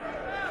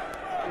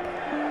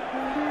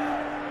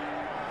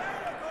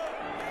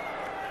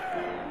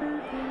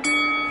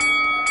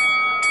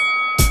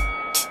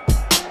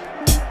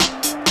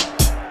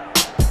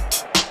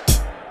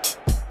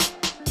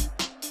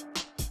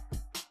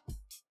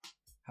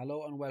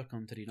Hello and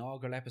welcome to the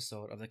inaugural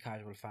episode of the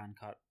Casual Fan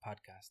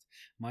Podcast.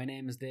 My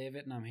name is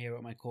David and I'm here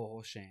with my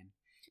co-host Shane.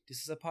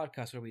 This is a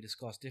podcast where we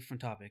discuss different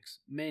topics,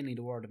 mainly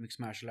the world of mixed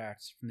martial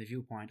arts from the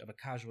viewpoint of a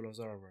casual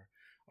observer,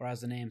 or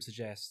as the name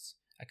suggests,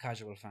 a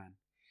casual fan.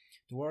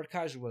 The word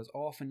casual is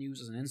often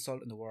used as an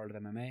insult in the world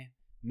of MMA,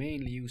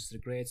 mainly used to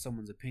degrade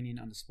someone's opinion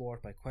on the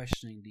sport by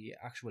questioning the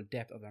actual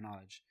depth of their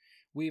knowledge.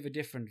 We have a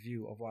different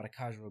view of what a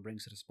casual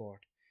brings to the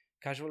sport.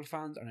 Casual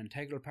fans are an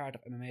integral part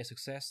of MMA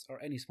success,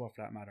 or any sport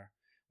for that matter.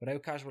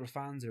 Without casual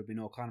fans, there would be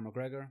no Conor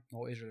McGregor,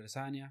 no Israel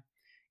Adesanya.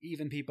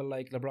 Even people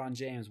like LeBron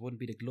James wouldn't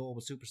be the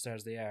global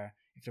superstars they are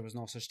if there was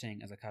no such thing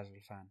as a casual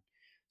fan.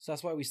 So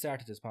that's why we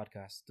started this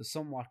podcast, to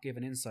somewhat give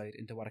an insight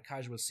into what a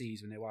casual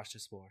sees when they watch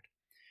this sport.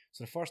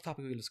 So the first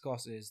topic we'll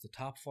discuss is the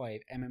top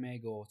 5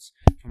 MMA GOATs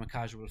from a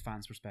casual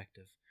fan's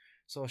perspective.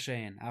 So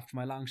Shane, after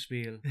my long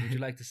spiel, would you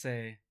like to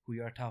say who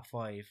your top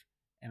 5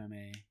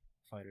 MMA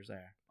fighters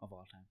are of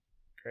all time?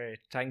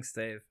 Great, thanks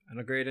Dave, and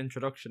a great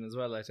introduction as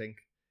well, I think.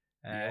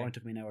 It only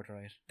took me an hour to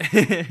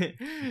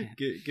write.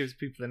 Gives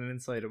people an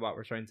insight of what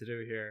we're trying to do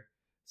here.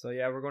 So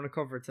yeah, we're going to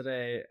cover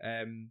today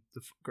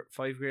the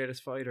 5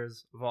 greatest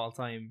fighters of all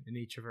time in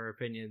each of our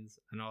opinions,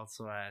 and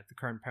also the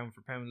current pound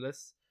for pound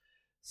list.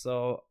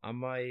 So on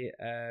my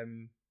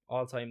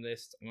all time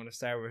list, I'm going to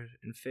start with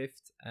in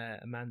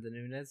 5th, Amanda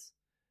Nunes.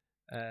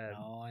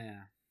 Oh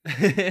yeah.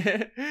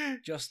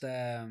 Just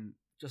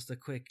a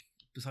quick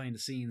behind the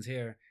scenes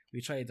here.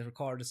 We tried to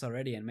record this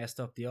already and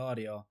messed up the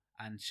audio.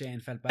 And Shane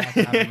felt bad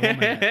for having a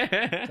woman in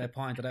it. So I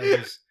pointed out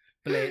his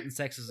blatant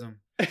sexism.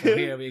 So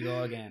here we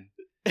go again.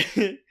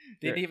 Didn't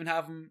even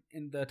have him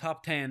in the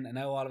top 10, and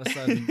now all of a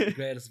sudden, the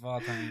greatest of all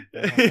time.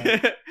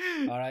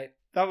 Alright.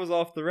 That was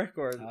off the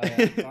record. Oh yeah,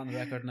 it's on the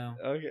record now.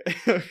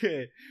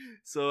 Okay.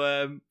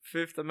 So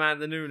 5th,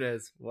 Amanda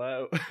Nunes.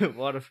 Wow.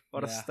 What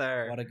a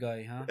star. What a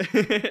guy, huh?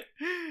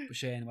 But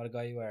Shane, what a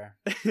guy you are.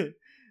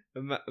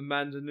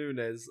 Amanda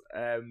Nunes,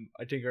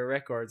 I think her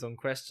record's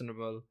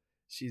unquestionable.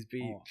 She's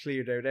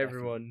cleared out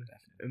everyone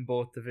definitely. In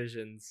both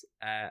divisions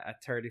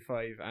at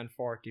 35 and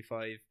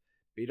 45.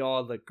 Beat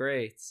all the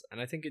greats. And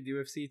I think in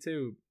UFC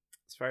too,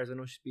 as far as I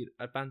know, she beat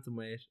at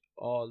bantamweight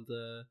all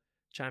the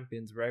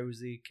champions.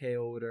 Rousey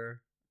KO'd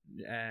her,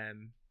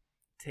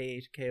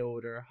 Tate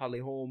KO'd her, Holly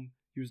Holm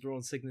used her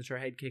own signature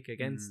head kick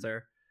against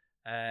her.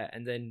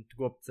 And then to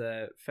go up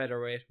to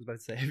featherweight, I was about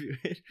to say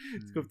heavyweight,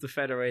 to go up to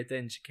featherweight,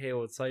 then she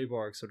KO'd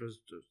Cyborg, so there's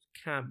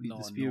can't be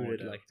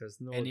disputed. Like there's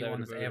no anyone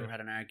doubt has ever had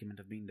an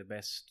argument of being the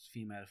best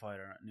female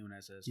fighter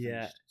Nunes has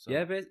finished. So.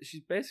 Yeah,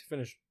 she's basically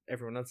finished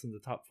everyone else in the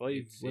top 5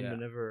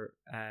 women ever.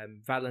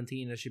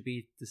 Valentina, she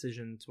beat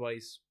decision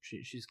twice.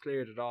 She's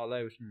cleared it all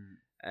out.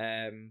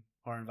 Her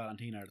and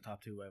Valentina are the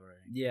top 2 ever,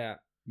 I think.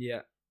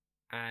 Yeah.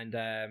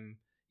 And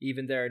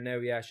even there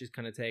now, she's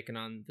kind of taken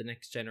on the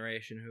next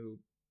generation who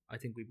I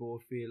think we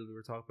both feel, we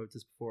were talking about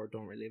this before,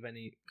 don't really have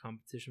any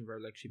competition for her.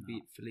 Like she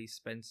beat Felice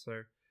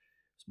Spencer.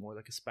 It's more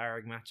like a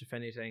sparring match, if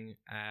anything.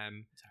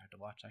 It's hard to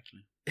watch,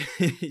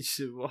 actually.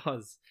 She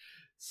was.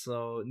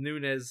 So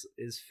Nunes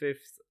is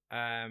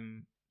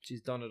 5th.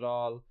 She's done it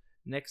all.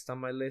 Next on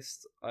my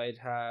list, I'd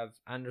have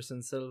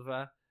Anderson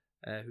Silva,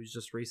 who's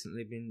just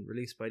recently been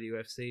released by the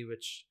UFC,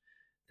 which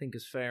I think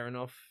is fair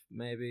enough.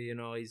 Maybe,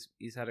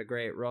 he's had a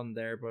great run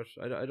there, but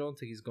I don't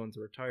think he's going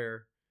to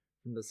retire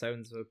from the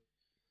sounds of it.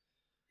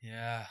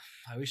 Yeah,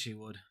 I wish he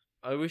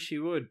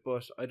would.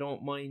 But I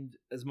don't mind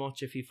as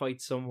much if he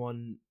fights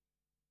someone,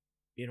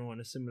 in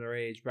a similar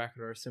age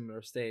bracket or a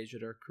similar stage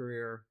of their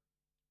career.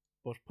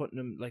 But putting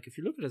him, like, if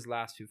you look at his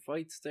last few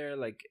fights there,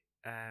 like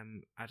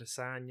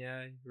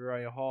Adesanya,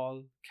 Uriah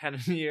Hall,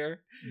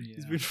 Cannonier,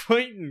 he's been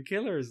fighting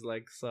killers,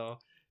 like, so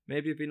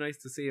maybe it'd be nice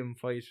to see him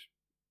fight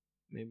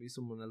maybe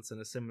someone else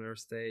in a similar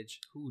stage.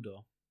 Who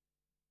though?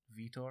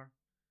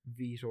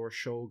 Vitor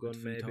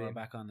Shogun, maybe. Vitor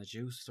back on the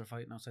juice. They're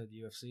fighting outside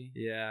the UFC.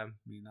 Yeah. I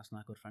mean, that's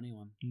not good for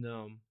anyone.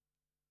 No.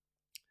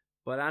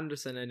 But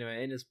Anderson,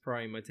 anyway, in his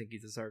prime, I think he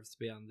deserves to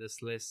be on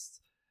this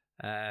list.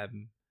 Like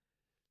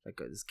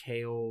his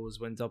KOs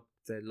went up.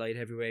 The light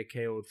heavyweight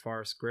KO'd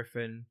Forrest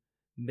Griffin.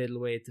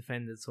 Middleweight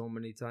defended so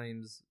many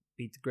times.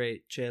 Beat the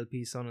great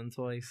JLP Sonnen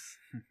twice.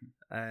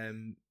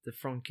 The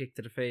front kick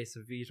to the face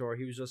of Vitor.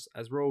 He was just,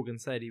 as Rogan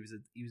said, he was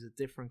a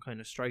different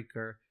kind of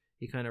striker.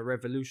 He kind of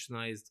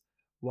revolutionized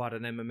what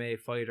an MMA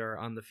fighter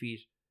on the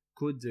feet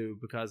could do,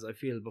 because I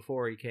feel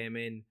before he came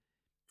in,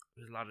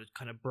 there's a lot of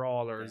kind of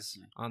brawlers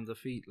on the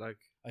feet. Like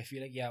I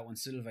feel like when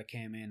Silva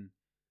came in,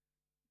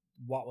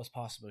 what was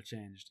possible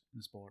changed in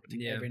the sport. I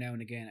think every now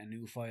and again a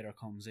new fighter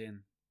comes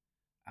in,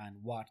 and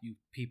what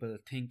people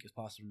think is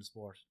possible in the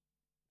sport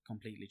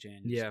completely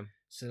changes. Yeah,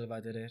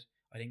 Silva did it.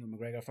 I think when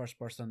McGregor first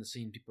burst on the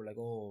scene, people were like,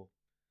 "Oh,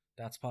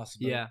 that's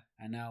possible." Yeah,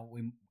 and now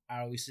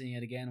we seeing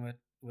it again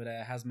with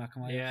Hazmat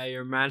Kamayev. Yeah,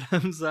 your man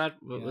Hamzat.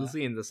 We'll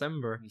see in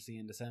December.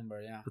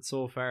 Yeah. But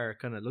so far, it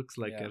kind of looks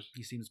like it.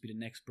 He seems to be the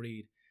next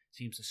breed.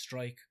 Seems to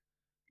strike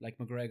like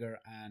McGregor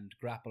and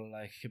grapple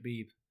like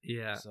Khabib.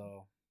 Yeah.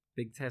 So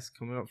big test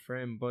coming up for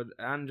him. But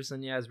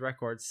Anderson, his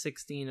record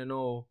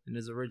 16-0 in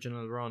his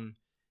original run.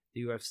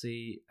 the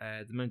UFC,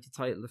 the amount of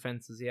title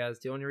defenses he has.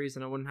 The only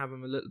reason I wouldn't have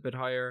him a little bit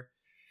higher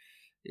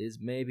is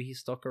maybe he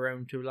stuck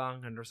around too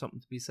long, and there's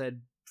something to be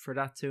said for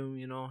that too.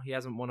 You know, he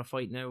hasn't won a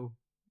fight now.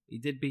 He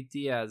did beat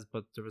Diaz,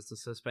 but there was the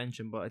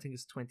suspension. But I think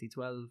it's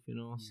 2012. You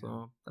know,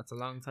 so that's a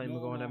long time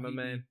ago in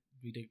MMA.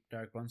 He did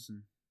Derek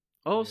Brunson.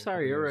 Oh,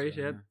 sorry, you're right.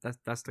 Yeah,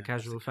 that's the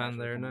casual fan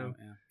there now. Out,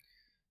 yeah.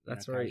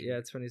 That's right. Casual. Yeah,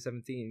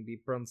 2017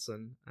 beat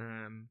Brunson.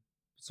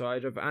 So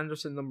I'd have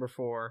Anderson number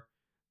 4.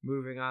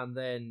 Moving on,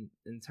 then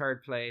in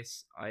third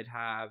place, I'd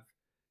have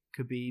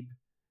Khabib.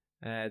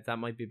 That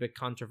might be a bit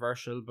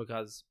controversial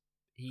because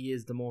he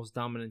is the most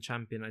dominant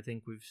champion I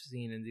think we've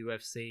seen in the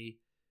UFC.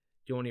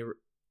 The only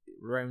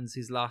rounds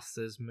he's lost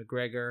is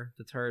McGregor,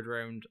 the third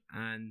round,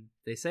 and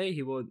they say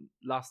he would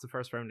lost the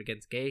first round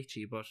against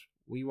Gaethje, but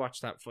we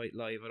watched that fight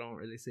live. I don't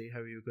really see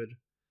how you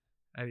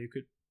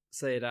could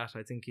say that.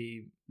 I think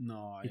he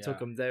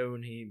took him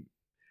down. He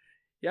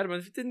had him.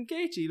 If it didn't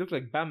Gaethje, he looked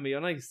like Bambi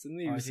on ice, and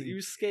he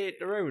was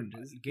skating around.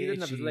 He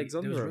didn't have his legs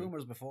under him. There was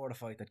rumours before the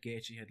fight that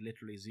Gaethje had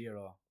literally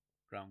 0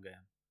 ground game.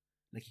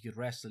 Like he could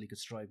wrestle, he could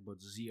strike,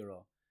 but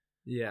 0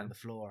 on the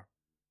floor.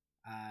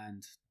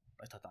 And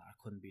I thought that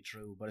couldn't be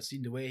true. But it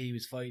seemed the way he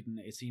was fighting,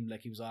 it seemed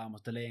like he was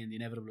almost delaying the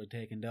inevitable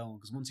taken down.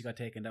 Because once he got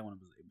taken down,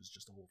 it was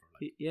just over.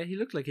 Like. He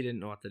looked like he didn't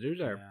know what to do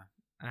there.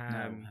 Yeah.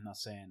 No, I'm not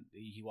saying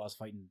he was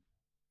fighting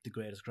the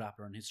greatest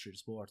grappler in history of the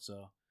sport,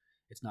 so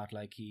it's not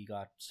like he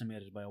got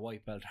submitted by a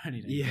white belt or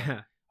anything.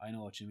 Yeah. I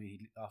know what you mean.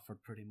 He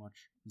offered pretty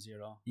much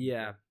 0.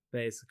 Yeah,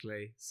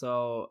 basically.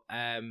 So,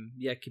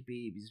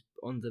 Khabib, he's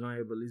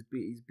undeniable.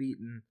 He's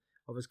beaten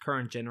of his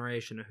current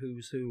generation a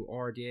who's who.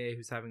 RDA,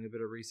 who's having a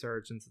bit of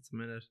resurgence at the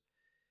minute,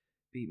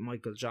 beat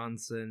Michael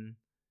Johnson,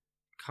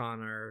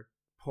 Conor,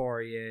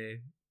 Poirier.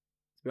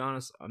 To be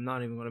honest, I'm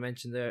not even going to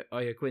mention the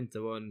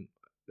Iaquinta one.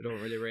 I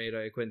don't really rate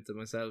Iaquinta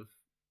myself.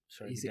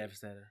 Sure, he's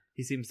devastated.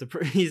 He seems to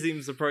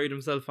pride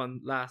himself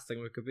on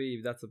lasting with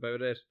Khabib. That's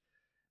about it.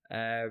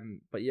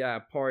 But yeah,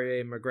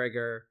 Poirier,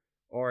 McGregor,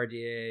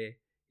 RDA.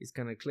 He's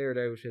kind of cleared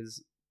out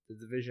the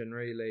division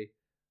really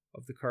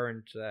of the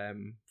current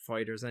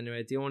fighters.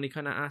 Anyway, the only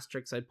kind of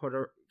asterisk I'd put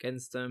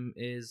against them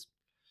is,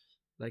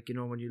 like, you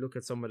know, when you look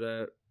at some of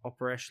the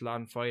upper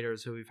echelon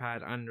fighters who we've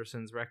had,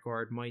 Anderson's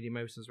record, Mighty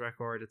Mouse's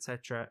record,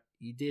 etc.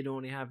 He did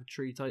only have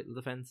 3 title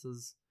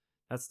defenses.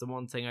 That's the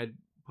one thing I'd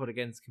put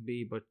against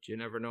Khabib, but you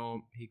never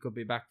know. He could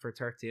be back for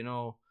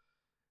 30-0.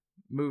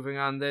 Moving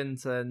on then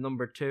to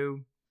number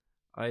 2,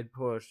 I'd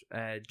put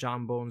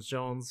John Bones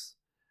Jones.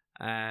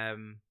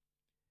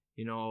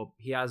 You know,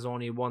 he has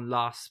only 1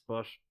 loss,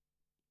 but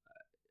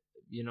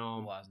you know,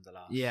 it wasn't the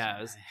loss. Yeah,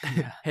 it was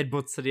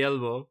headbutts to the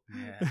elbow.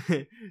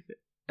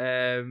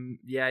 Yeah.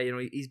 You know,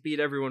 he's beat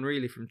everyone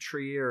really from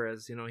 3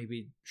 eras. You know, he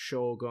beat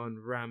Shogun,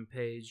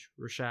 Rampage,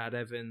 Rashad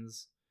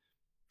Evans,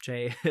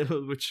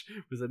 Chael, which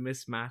was a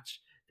mismatch.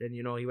 Then,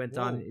 you know, he went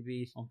on, he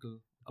beat Uncle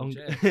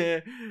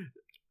Chael.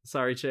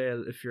 Sorry,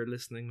 Chael, if you're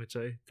listening, which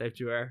I doubt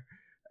you are.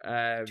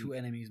 2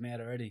 enemies made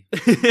already.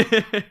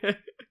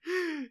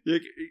 You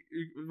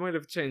might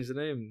have changed the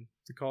name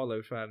to Call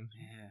Out Fan.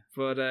 Yeah.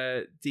 But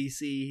DC,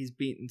 he's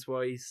beaten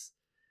twice.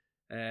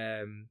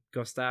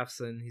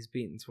 Gustafsson, he's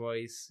beaten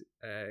twice.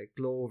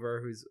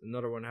 Glover, who's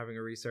another one having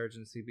a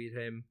resurgence, he beat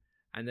him.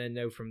 And then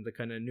now from the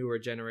kind of newer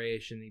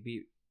generation, he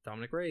beat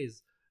Dominic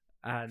Reyes.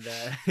 And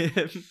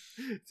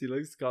he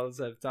likes to call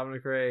himself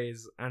Dominic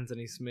Reyes,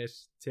 Anthony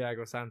Smith,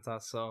 Thiago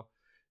Santos. So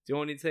the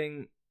only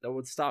thing that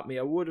would stop me,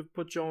 I would have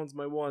put Jones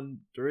my 1.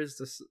 There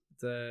is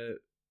the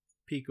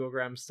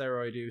picogram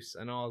steroid use,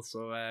 and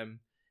also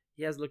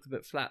he has looked a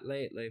bit flat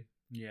lately.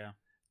 Yeah.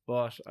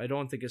 But I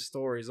don't think his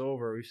story's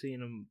over. We've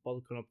seen him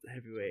bulking up the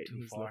heavyweight.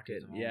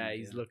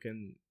 He's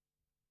looking,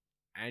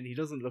 and he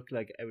doesn't look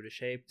like out of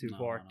shape.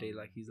 240,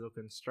 like he's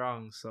looking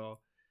strong. So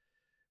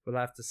we'll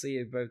have to see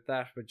about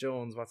that with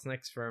Jones. What's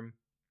next for him?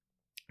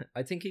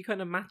 I think he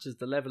kind of matches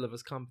the level of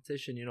his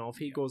competition. You know, if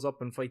he goes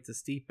up and fights a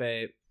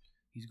Stipe,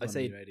 he's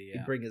be ready. Yeah.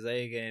 He'd bring his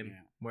A game.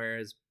 Yeah.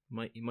 Whereas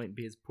he might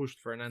be as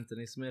pushed for an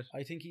Anthony Smith.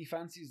 I think he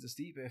fancies the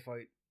Stipe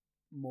fight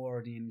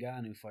more than the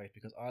Ngannou fight,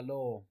 because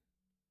although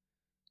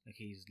like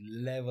he's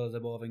levels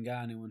above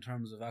Ngannou in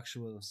terms of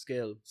actual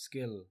skill,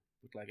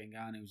 but like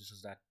Ngannou just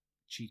has that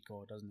cheat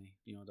code, doesn't he?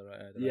 You know, the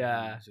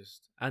right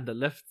just and the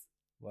left,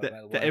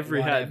 the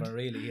every hand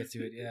really hits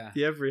you. Yeah,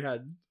 the every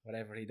hand.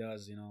 Whatever he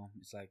does, you know,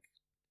 it's like,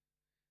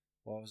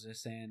 what was they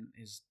saying?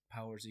 His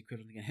power is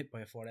equivalent to getting hit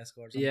by a Ford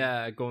Escort or something.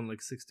 Yeah, going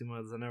like 60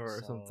 miles an hour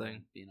or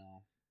something. You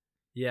know.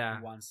 Yeah.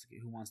 Who wants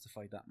to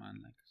fight that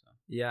man? Like, so.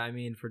 Yeah, I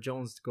mean, for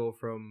Jones to go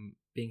from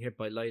being hit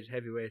by light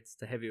heavyweights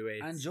to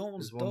heavyweights, and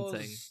Jones is one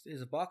thing.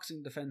 His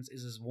boxing defense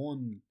is his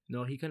one.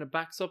 No, he kind of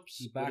backs up.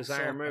 He backs with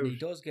his arm out, and he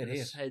does get hit.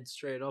 His head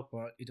straight up,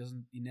 but he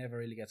doesn't. He never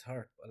really gets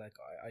hurt. But like,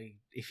 I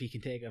if he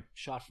can take a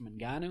shot from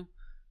Ngannou,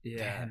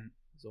 then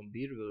it's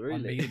unbeatable,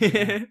 really.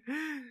 Unbeatable,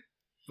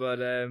 But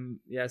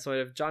so I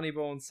have Johnny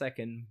Bones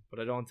second, but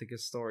I don't think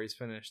his story's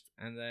finished.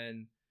 And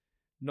then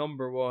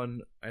number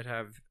 1, I'd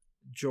have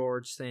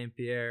George St.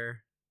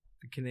 Pierre,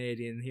 the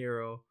Canadian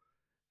hero.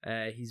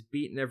 He's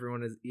beaten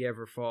everyone he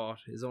ever fought.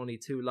 His only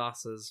 2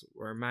 losses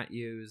were Matt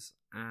Hughes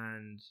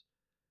and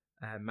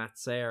Matt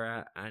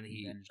Serra, and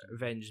he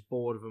avenged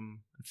both of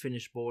them and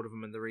finished both of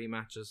them in the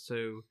rematches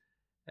too.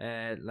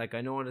 Like,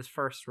 I know in his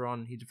first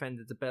run he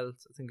defended the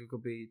belt, I think it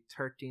could be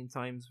 13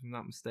 times if I'm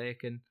not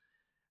mistaken,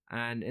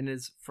 and in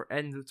his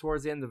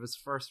towards the end of his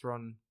first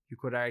run you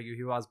could argue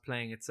he was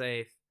playing it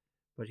safe,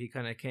 but he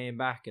kind of came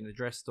back and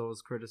addressed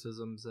those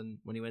criticisms, and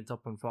when he went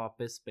up and fought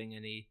Bisping,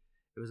 and it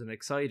was an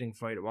exciting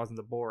fight, it wasn't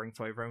a boring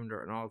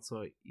 5-rounder, and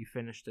also he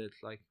finished it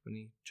like when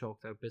he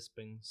choked out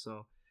Bisping.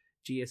 So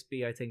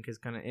GSP, I think, his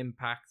kind of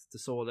impact, the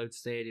sold out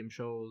stadium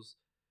shows,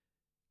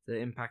 the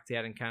impact he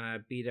had in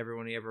Canada, beat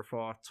everyone he ever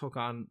fought, took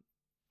on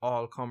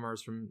all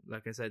comers from,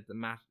 like I said, the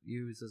Matt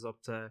Hughes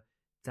up to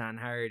Dan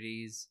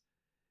Hardy's,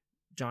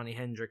 Johnny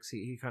Hendricks.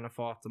 He kind of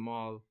fought them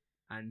all,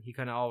 and he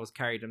kind of always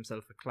carried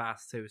himself a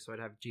class too. So I'd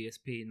have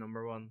GSP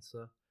number one. So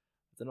I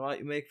don't know what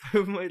you make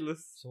of my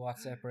list. So what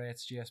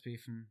separates GSP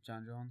from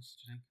John Jones,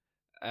 do you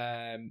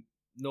think?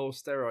 No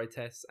steroid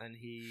tests, and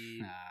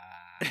he.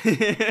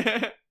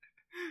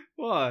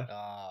 What?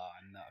 Oh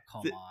no!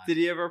 Come on. Did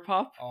he ever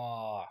pop?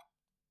 Oh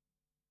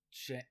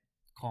shit!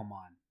 Come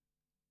on.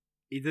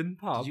 He didn't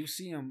pop. Did you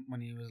see him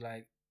when he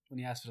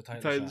asked for the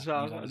title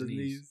shot on his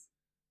knees?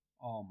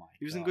 Oh my!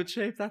 He was in good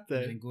shape that day.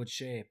 He was in good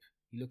shape.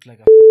 He looked like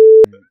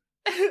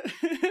he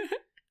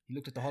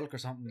looked at the Hulk or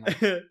something.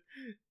 Like.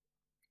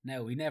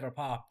 Now, he never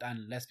popped,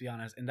 and let's be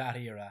honest, in that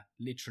era,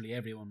 literally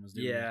everyone was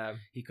doing it.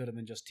 He could have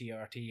been just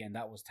TRT, and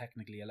that was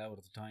technically allowed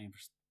at the time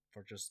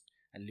for just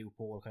a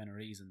loophole kind of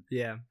reason.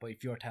 Yeah. But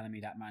if you're telling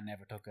me that man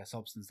never took a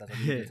substance that's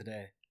illegal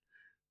today.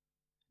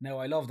 Now,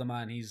 I love the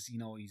man. He's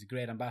a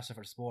great ambassador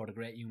for the sport, a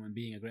great human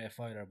being, a great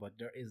fighter, but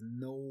there is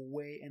no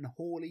way in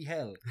holy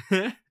hell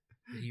that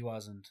he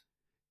wasn't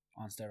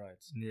on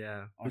steroids.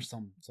 Yeah. Or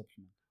some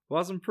supplement.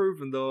 Wasn't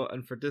proven though,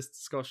 and for this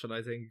discussion,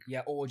 I think.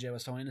 Yeah, OJ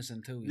was so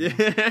innocent too.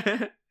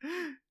 Yeah.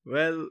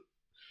 Well,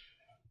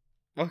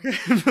 okay,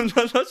 I'm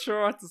not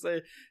sure what to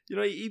say.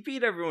 He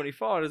beat everyone he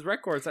fought. His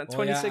record's at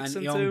 26 and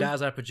 2. Young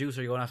Daz, our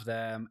producer, you're gonna have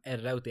to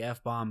edit out the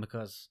F-bomb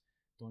because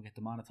don't get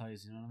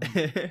demonetized. You know what I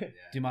mean?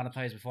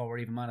 Demonetized before we're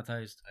even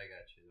monetized. I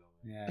got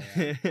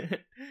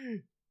you.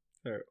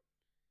 Yeah.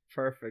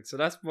 Perfect. So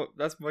that's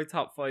my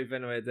top 5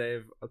 anyway,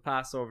 Dave. I'll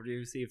pass over to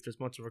you, see if there's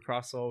much of a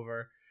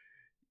crossover.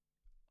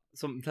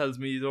 Something tells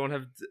me you don't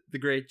have the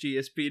great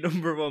GSP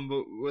number one,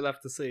 but we'll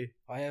have to see.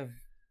 I have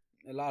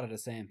a lot of the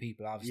same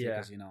people, obviously,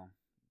 because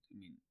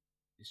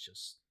it's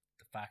just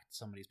the fact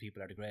some of these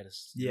people are the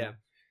greatest. Yeah.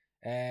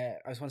 I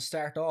just want to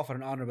start off with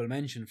an honourable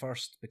mention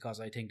first, because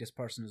I think this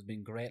person has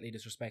been greatly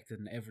disrespected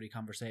in every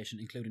conversation,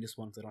 including this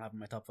one, because I don't have him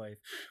in my top 5.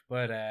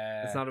 But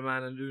it's not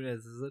Amanda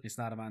Nunes, is it? It's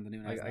not Amanda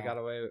Nunes. I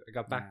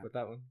got back with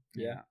that one.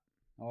 Yeah.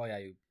 Oh yeah,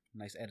 you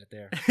nice edit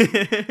there.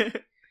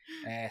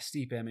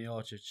 Stipe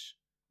Miocic.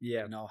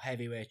 Yeah.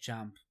 Heavyweight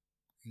champ,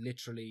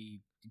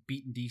 literally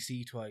beaten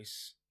DC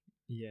twice.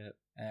 Yeah.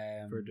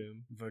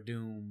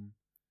 Verdum.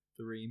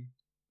 Dareem.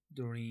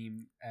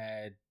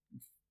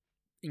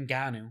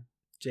 Ngannou.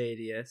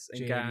 JDS.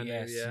 Ngannou,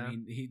 yeah. I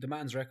mean, the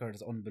man's record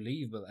is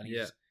unbelievable, and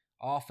he's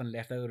often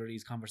left out of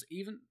these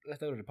even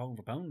left out of the pound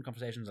for pound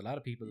conversations. A lot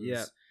of people.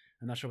 Yeah.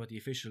 I'm not sure what the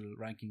official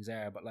rankings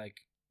are, but like,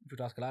 if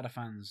you ask a lot of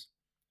fans,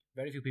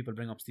 very few people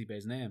bring up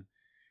Stipe's name,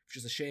 which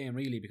is a shame,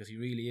 really, because he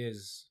really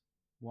is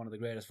one of the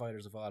greatest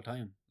fighters of all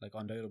time, like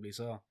undoubtedly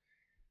so.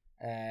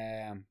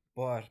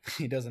 But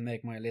he doesn't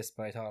make my list,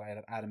 but I thought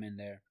I'd add him in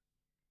there.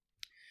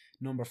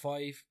 Number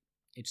 5,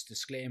 it's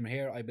disclaimer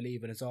here, I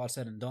believe when it's all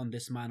said and done,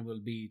 this man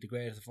will be the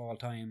greatest of all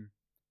time,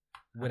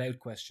 without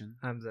question.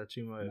 Hamza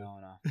Chimaev.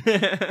 No.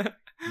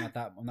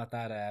 I'm not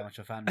that much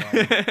of a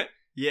fanboy.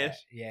 Yet.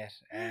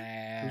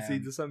 We'll see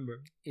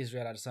December.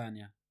 Israel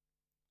Adesanya.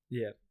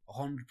 Yeah.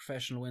 100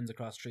 professional wins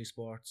across 3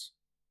 sports.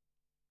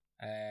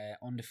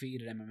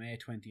 Undefeated MMA,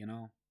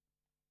 20-0.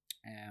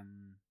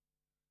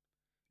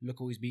 Look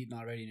who he's beaten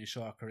already in his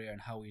short career and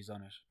how he's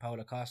done it.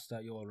 Paulo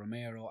Costa, Yoel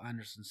Romero,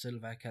 Anderson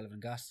Silva,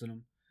 Kelvin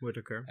Gastelum,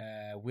 Whitaker.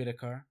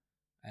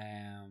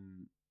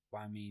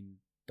 I mean,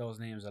 those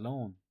names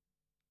alone,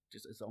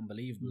 it's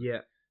unbelievable.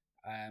 Yeah.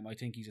 I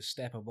think he's a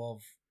step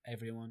above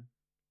everyone.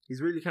 He's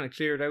really kind of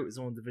cleared out his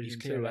own division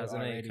too,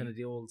 hasn't he? Kind of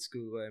the old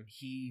school way.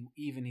 He's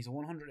a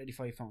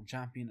 185-pound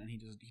champion, and he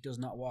does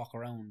not walk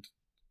around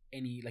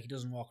he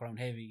doesn't walk around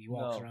heavy. He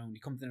walks around. He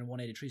comes in at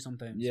 183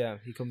 sometimes. Yeah,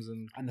 he comes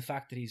in. And the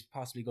fact that he's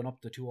possibly gone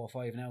up to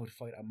 205 now to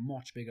fight a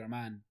much bigger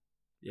man.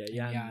 Yeah,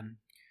 Jan.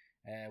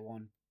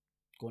 One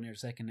going near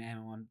second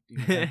name. One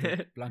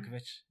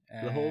Blankovic.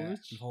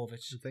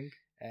 Blachowicz, I think.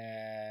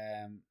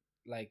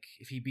 Like,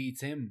 if he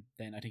beats him,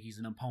 then I think he's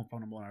an pound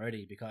number 1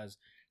 already, because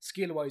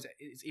skill wise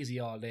it's easy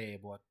all day,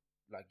 but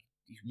like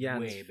he's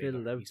way bigger.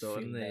 Filled out though,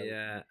 isn't he?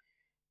 Yeah.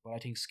 But I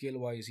think skill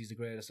wise he's the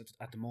greatest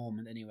at the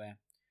moment anyway.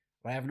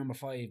 But I have number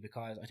 5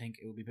 because I think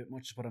it would be a bit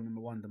much to put him number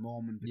 1 at the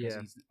moment, because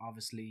he's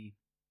obviously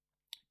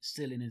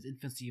still in his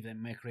infancy of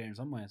my career in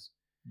some ways.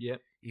 Yeah.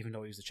 Even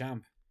though he was the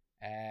champ.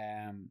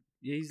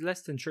 Yeah, he's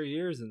less than 3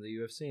 years in the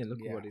UFC, and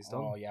look at what he's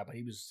done. Oh yeah, but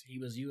he was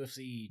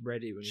UFC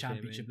ready when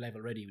championship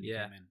level ready when he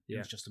came in. Yeah. It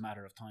was just a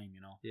matter of time,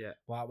 you know. Yeah.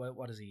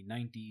 What is he?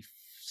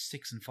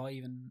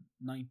 96-5 and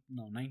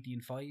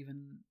 90-5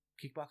 in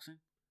kickboxing.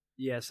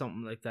 Yeah,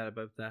 something like that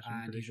about that.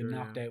 And he's been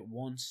knocked out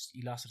once.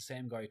 He lost to the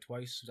same guy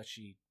twice. He was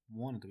actually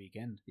won at the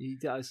weekend.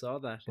 I saw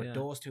that. But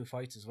those two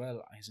fights as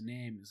well. His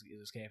name is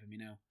escaping me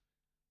now.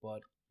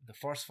 But the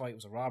first fight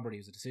was a robbery. It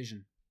was a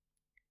decision.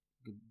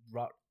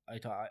 I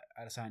thought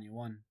Adesanya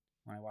won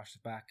when I watched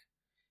it back.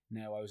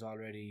 Now I was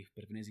already a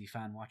bit of an Izzy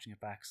fan watching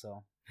it back.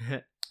 So,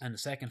 and the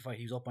second fight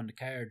he was up on the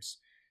cards.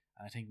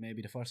 And I think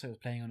maybe the first fight was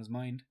playing on his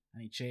mind,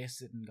 and he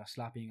chased it and got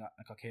sloppy and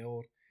got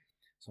KO'd.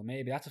 So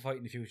maybe that's a fight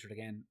in the future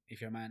again.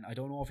 If your man, I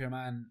don't know if your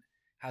man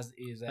I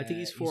think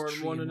he's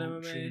 4-1 in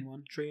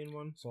MMA.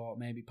 3-1. So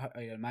maybe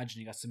I imagine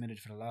he got submitted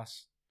for the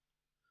loss.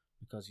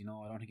 Because, you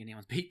know, I don't think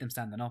anyone's beat them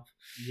standing up.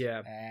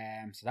 Yeah.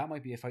 So that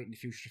might be a fight in the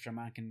future if your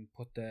man can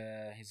put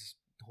the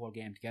whole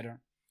game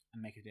together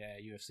and make it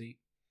UFC.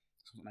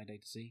 Something I'd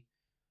like to see.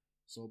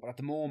 So, but at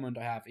the moment,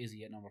 I have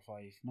Izzy at number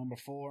 5. Number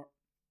 4,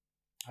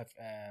 I have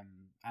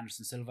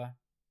Anderson Silva.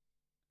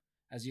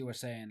 As you were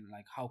saying,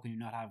 like, how can you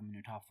not have him in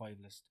your top 5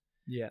 list?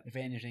 Yeah. If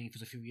anything, if it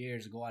was a few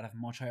years ago, I'd have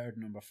him much higher than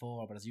number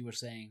 4. But as you were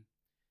saying,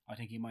 I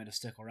think he might have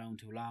stuck around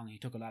too long. He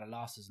took a lot of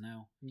losses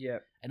now. Yeah.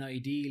 And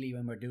ideally,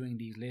 when we're doing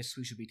these lists,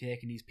 we should be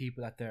taking these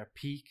people at their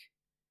peak.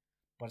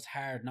 But it's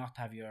hard not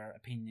to have your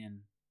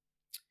opinion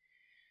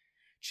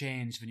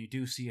change when you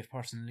do see a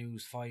person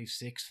lose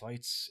 5-6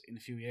 fights in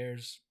a few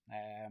years.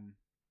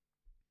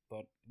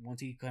 But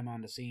once he came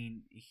on the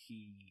scene,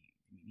 he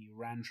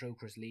ran through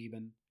Chris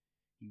Lieben.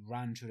 He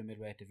ran through the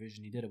midweight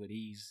division. He did it with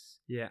ease.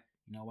 Yeah.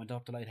 You know, went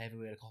up to light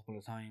heavyweight a couple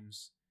of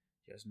times.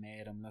 Just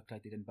made him look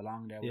like they didn't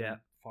belong there with him.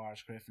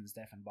 Forrest Griffin,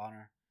 Stephen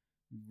Bonner.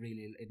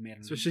 Really, it made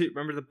him... Especially,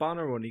 remember the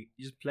Bonner one? He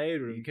just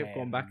played with him. He kept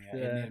going back.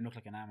 It made him look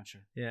like an amateur.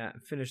 Yeah,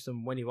 finished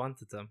him when he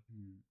wanted them.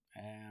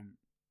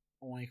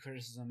 Only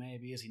criticism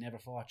maybe is he never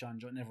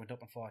went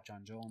up and fought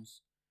John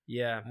Jones.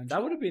 Yeah, and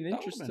that would have been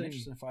interesting.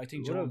 I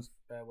think Jones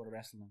would have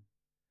wrestled him.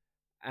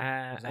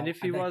 And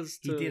if he was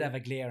he did have a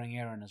glaring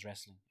error in his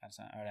wrestling.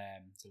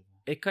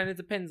 It kind of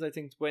depends, I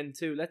think, when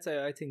too. Let's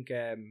say I think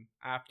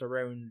after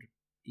round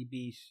he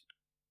beat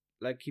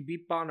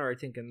Bonner, I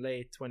think, in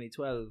late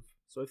 2012.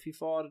 So if he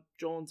fought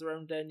Jones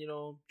around then, you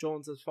know,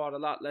 Jones has fought a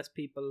lot less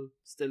people.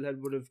 Still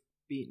would have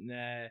beaten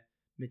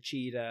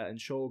Machida and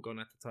Shogun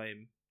at the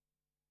time.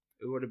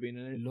 It would have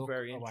been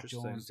very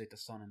interesting. What Jones did to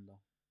son-in-law.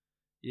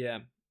 Yeah,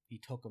 he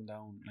took him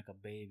down like a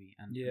baby,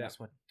 and that's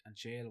what. And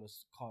Chael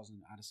was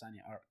causing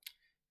Adesanya or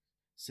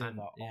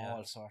Silva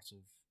all sorts of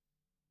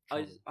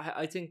trouble.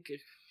 I think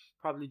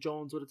probably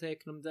Jones would have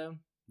taken him down.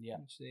 Yeah,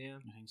 actually, yeah,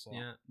 I think so.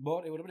 Yeah,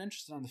 but it would have been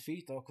interesting on the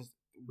feet though, because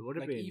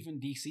like even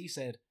DC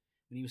said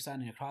when he was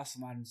standing across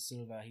from Anderson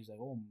Silva, he was like,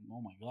 "Oh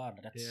my God,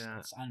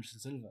 that's Anderson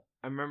Silva."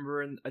 I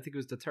remember I think it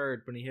was the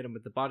third when he hit him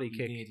with the body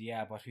kick. He did,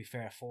 yeah. But to be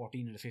fair,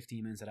 14 of the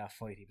 15 minutes of that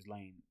fight, he was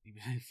lying. He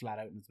was flat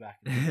out in his back.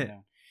 And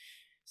down.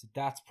 So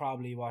that's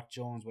probably what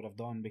Jones would have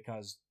done,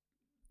 because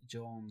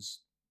Jones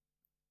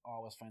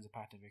always finds a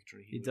path to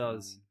victory. He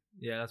does.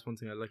 Yeah, that's one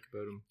thing I like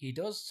about him. He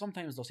does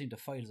sometimes though seem to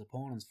fight his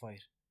opponent's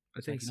fight.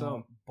 I think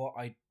so. But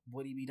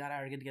would he be that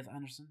arrogant against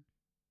Anderson?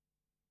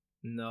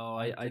 No,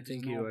 I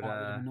think he would.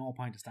 No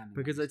point to standing.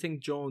 Because I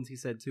think Jones, he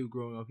said too,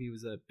 growing up, he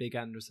was a big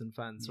Anderson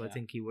fan, so I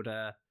think he would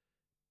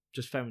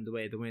just found the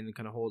way to win and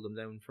kind of hold him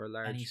down for a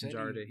large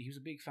majority. He was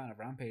a big fan of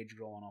Rampage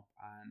growing up,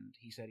 and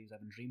he said he was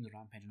having dreams of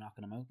Rampage and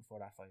knocking him out before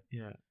that fight.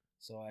 Yeah.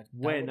 So at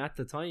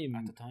the time,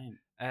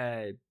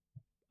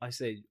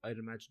 I'd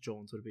imagine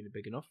Jones would have been a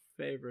big enough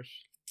favourite.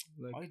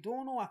 Like, I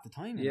don't know at the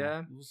time.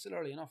 Yeah, it was still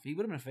early enough. He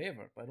would have been a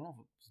favourite, but I don't know if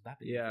it was that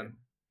big. Yeah,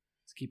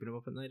 it's keeping him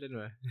up at night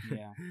anyway.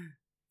 Yeah,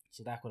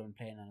 so that could have been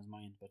playing on his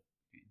mind, but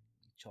he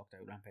chalked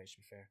out Rampage, to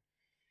be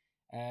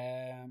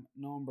fair.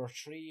 Number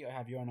 3, I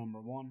have your number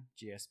 1,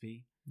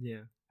 GSP.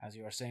 Yeah, as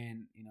you were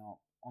saying, you know,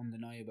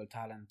 undeniable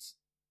talent,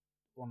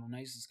 one of the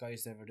nicest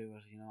guys to ever do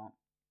it. You know,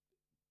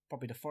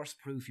 probably the first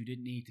proof you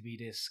didn't need to be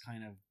this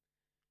kind of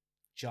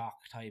jock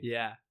type.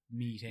 Yeah.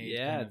 Meathead.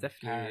 Yeah, kind of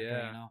definitely. Character,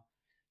 yeah. You know,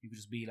 you could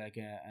just be like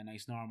a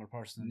nice normal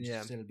person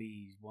and still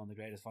be one of the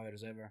greatest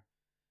fighters ever.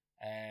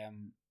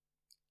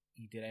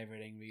 He did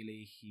everything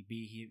really.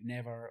 He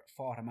never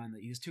fought a man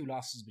that he has 2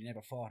 losses, but he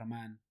never fought a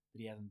man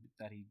that he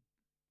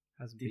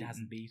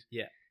hasn't beat.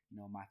 Yeah, you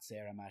know, Matt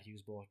Serra, Matt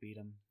Hughes both beat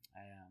him.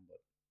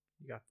 But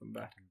he got them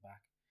back,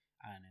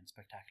 and in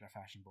spectacular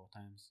fashion both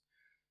times.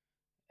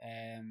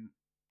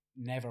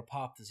 Never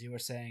popped, as you were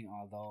saying.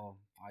 Although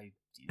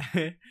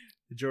the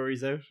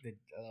jury's out.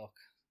 Look,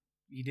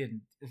 he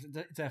didn't.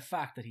 It's a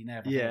fact that he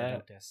never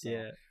out this.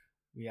 So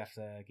we have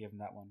to give him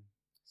that one.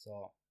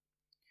 So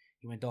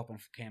he went up and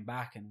came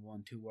back and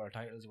won 2 world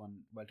titles. He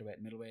won welterweight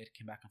and middleweight.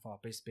 Came back and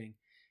fought Bisping.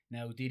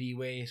 Now, did he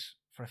wait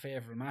for a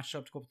favourable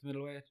matchup to go up to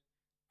middleweight?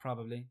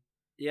 Probably.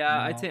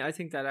 Yeah, I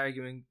think that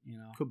argument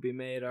could be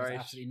made. All right,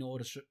 absolutely no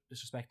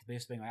disrespect to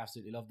Bisping. I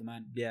absolutely love the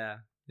man. Yeah,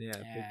 big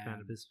fan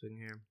of Bisping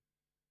here.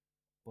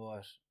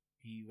 But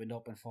he went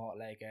up and fought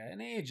like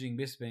an aging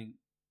Bisping.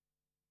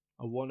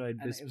 A one-eyed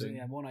Bisping. It was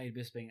a one-eyed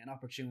Bisping, an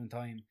opportune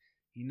time.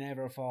 He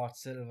never fought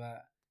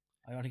Silva.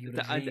 I don't think he would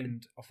have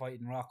dreamed of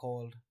fighting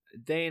Rockhold.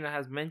 Dana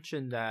has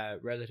mentioned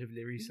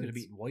relatively recent. He could have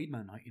beaten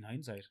Weidman in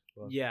hindsight.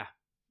 But. Yeah.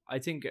 I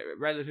think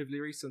relatively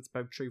recent,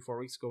 about 3-4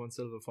 weeks ago when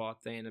Silva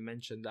fought, Dana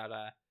mentioned that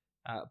at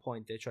a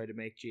point they tried to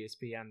make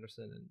GSP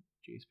Anderson and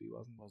GSP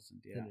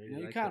wasn't. Yeah.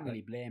 Really, you can't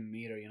really blame him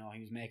either. You know, he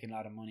was making a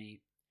lot of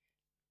money,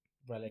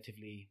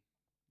 relatively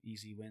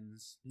easy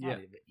wins. Not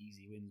a bit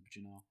easy wins, but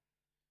you know,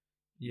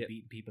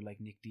 beating people like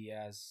Nick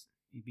Diaz.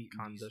 He beat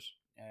Condit.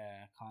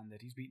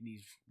 He's beaten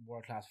these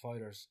world class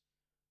fighters,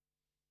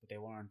 but they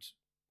weren't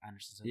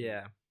Anderson.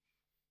 Yeah.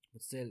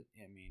 But still,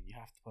 I mean, you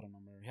have to put a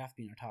number. You have to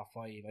be in your top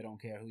 5. I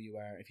don't care who you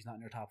are. If he's not in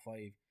your top 5,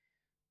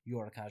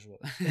 you're a casual.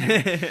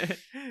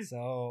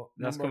 So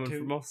that's number coming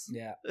 2, from us.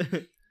 Yeah.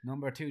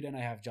 Number 2, then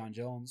I have John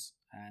Jones,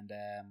 and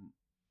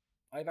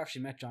I've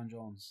actually met John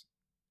Jones.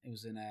 It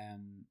was in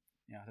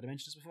did I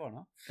mention this before?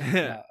 No.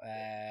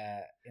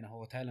 In a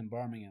hotel in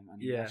Birmingham,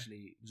 and he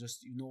actually was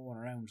just no one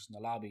around, just in the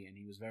lobby, and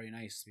he was very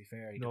nice. To be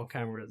fair, he no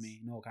cameras. With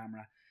me, no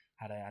camera.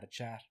 Had a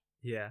chat.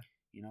 Yeah.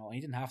 You know, and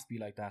he didn't have to be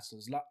like that. So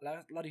there's a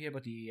lot of hear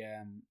about the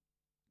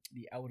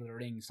out of the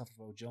ring stuff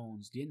about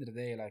Jones. At the end of the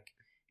day, like,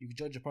 you can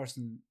judge a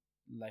person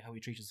like how he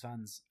treats his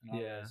fans. And all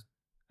those.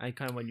 I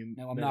kind of when you.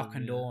 Now I'm not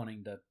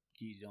condoning that,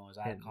 you know, his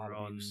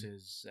alcohol abuse,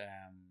 his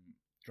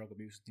drug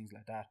abuse, and things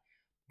like that.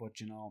 But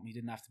you know, he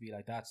didn't have to be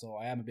like that. So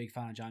I am a big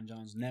fan of John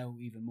Jones now,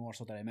 even more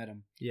so that I met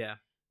him. Yeah.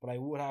 But I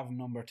would have him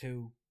number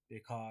 2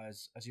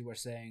 because, as you were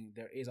saying,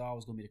 there is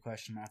always going to be the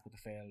question mark with the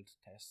failed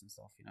tests and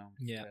stuff. You know,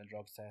 failed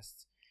drugs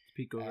tests.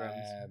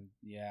 Picograms.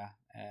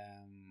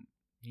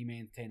 He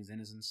maintains his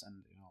innocence,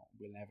 and you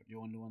know, the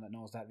only one that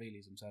knows that really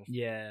is himself.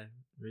 Yeah,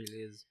 really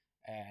is.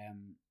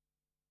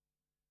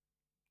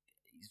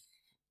 He's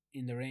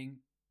in the ring,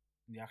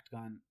 in the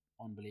octagon,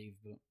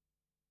 unbelievable.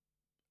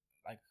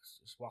 Like,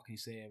 what can you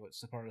say about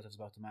superlatives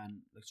about the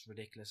man? Looks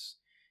ridiculous.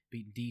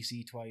 Beating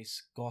DC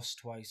twice, Gus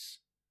twice.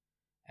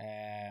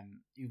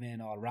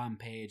 Even all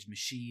Rampage,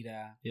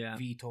 Machida,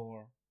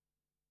 Vitor,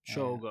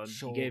 Shogun.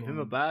 He gave him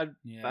a bad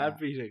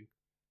beating.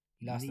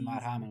 He lost to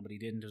Matt Hammond, but he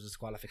didn't. It was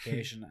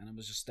disqualification, and it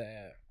was just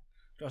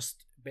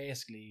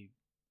basically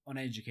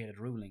uneducated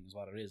ruling is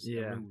what it is.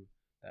 Yeah. The rule.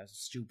 That's a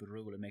stupid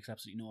rule. It makes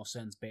absolutely no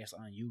sense based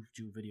on a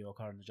YouTube video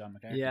according to John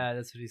McCarthy. Yeah,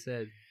 that's what he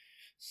said.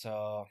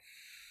 So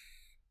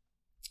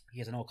he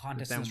has a no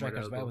contest in his record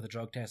as well with a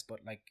drug test,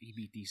 but like, he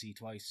beat DC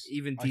twice.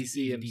 Even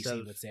DC himself,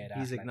 DC would say that.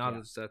 He's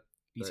acknowledged that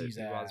DC's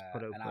he was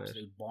put out an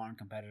absolute born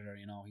competitor.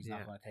 You know, he's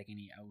not going to take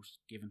any out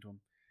given to him.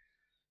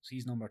 So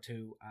he's number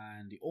 2,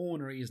 and the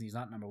only reason he's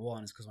not number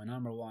 1 is because my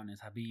number 1 is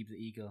Khabib the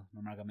Eagle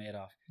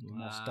Nurmagomedov, the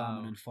most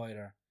dominant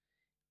fighter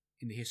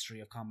in the history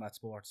of combat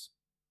sports.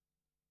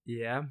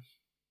 Yeah,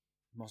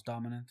 most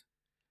dominant.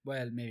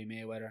 Well, maybe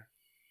Mayweather,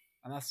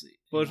 and that's.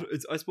 But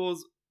it's, I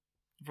suppose,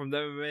 from the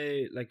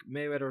MMA, like,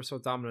 Mayweather was so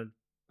dominant.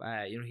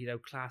 You know, he'd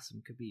outclass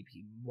him. Khabib,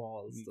 he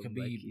mauls them.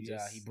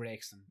 Khabib, he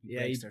breaks them.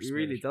 He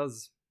really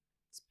does.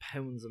 Just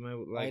pounds them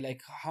out.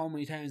 Like how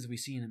many times have we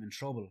seen him in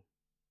trouble?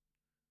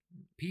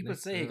 People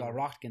say he got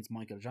rocked against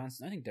Michael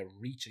Johnson. I think they're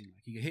reaching.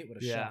 Like, he got hit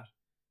with a shot.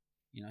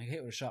 You know, he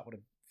hit with a shot with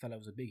a fella who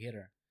was a big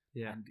hitter.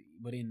 Yeah. And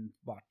within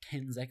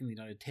 10 seconds, he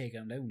tried to take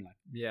him down. Like,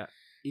 yeah,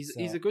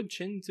 he's a good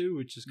chin too,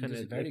 which is kind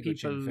of very like, good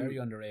chin, very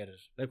underrated.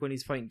 Like when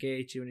he's fighting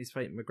Gaethje, when he's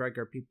fighting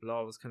McGregor, people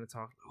always kind of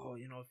talk, oh,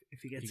 you know,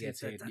 if he gets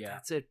hit,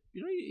 that's it.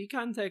 You know, he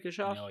can take a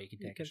shot. No, he can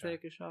take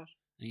a shot.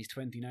 And he's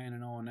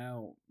 29-0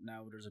 now.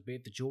 Now there's a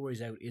bit. The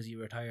jury's out. Is he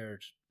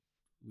retired?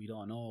 We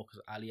don't know,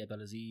 because Ali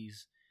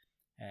Abdelaziz,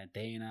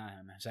 Dana,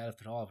 and himself,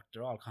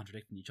 they're all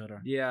contradicting each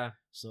other. Yeah.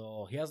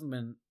 So he hasn't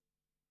been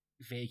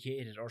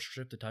vacated or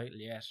stripped the title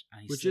yet,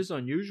 and which is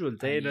unusual.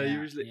 Dana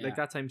usually, like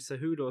that time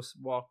Cejudos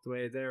walked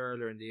away there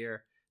earlier in the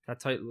year, that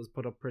title was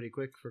put up pretty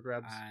quick for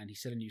grabs, and he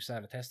still used to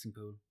have a testing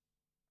pool.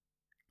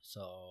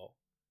 So,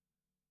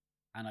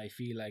 and I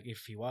feel like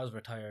if he was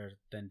retired,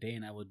 then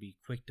Dana would be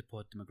quick to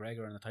put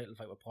McGregor in the title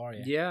fight with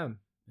Poirier. Yeah,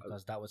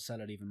 because that would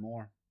sell it even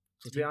more.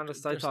 So to be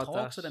honest, I thought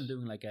talks of them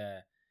doing like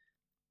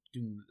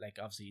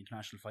obviously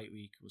International Fight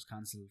Week was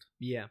cancelled.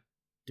 Yeah.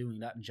 Doing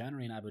that in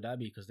January in Abu Dhabi,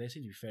 because they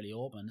seem to be fairly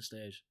open at this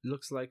stage.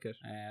 Looks like it.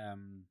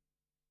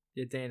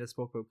 Yeah, Dana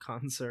spoke about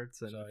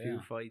concerts and a few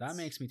fights. That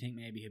makes me think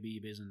maybe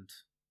Khabib isn't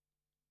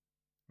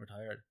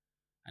retired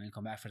and he'll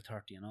come back for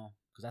 30, you know,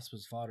 because that's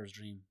his father's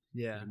dream.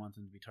 Yeah, he wanted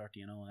him to be 30,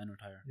 you know, and then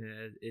retire.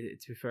 Yeah,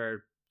 to be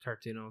fair,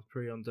 30, you know, is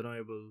pretty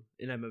undeniable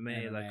in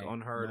MMA, like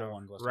unheard of,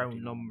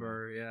 round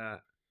number. Yeah.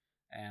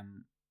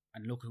 And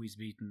look who he's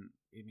beaten.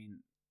 I mean,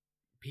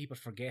 people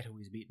forget who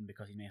he's beaten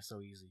because he made it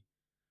so easy.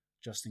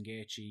 Justin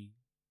Gaethje,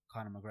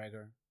 Conor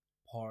McGregor,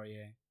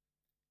 Poirier,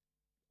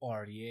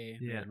 RDA.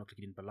 Yeah, it looked like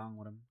he didn't belong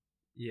with him.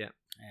 Yeah.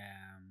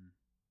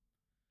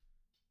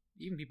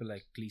 Even people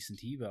like Gleason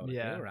Tebow,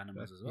 they were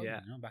animals as well. You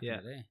know, back in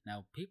the day. Now,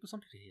 some people say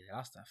they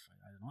lost that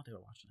fight. I don't know what they were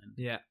watching. I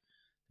didn't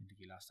think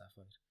he lost that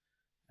fight.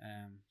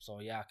 So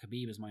yeah,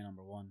 Khabib is my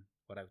number 1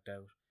 without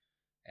doubt.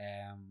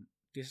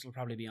 this will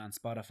probably be on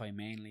Spotify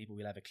mainly, but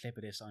we'll have a clip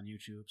of this on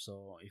YouTube.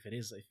 So if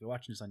you're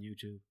watching this on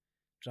YouTube,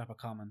 drop a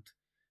comment,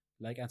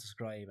 like and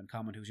subscribe, and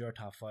comment who's your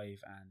top 5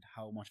 and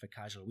how much of a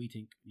casual you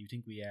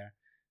think we are,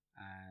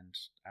 and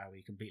are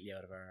we completely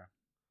out of our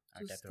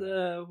just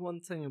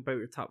one thing about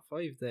your top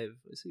 5, Dave.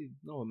 I see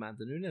no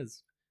Amanda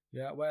Nunes.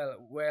 Yeah, well,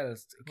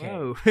 okay.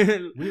 Wow.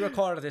 We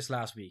recorded this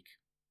last week,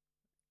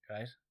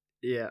 right?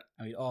 Yeah.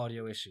 And we had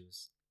audio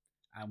issues,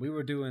 and we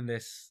were doing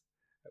this,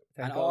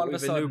 Thank and God all of a we've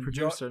sudden, new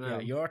producer now.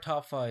 your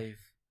top 5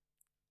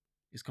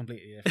 is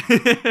completely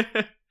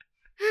different.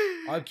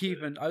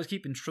 I was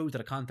keeping true to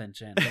the content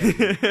chain.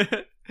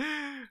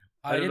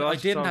 I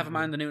didn't have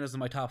Amanda Nunes in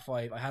my top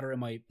 5. I had her in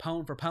my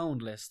pound for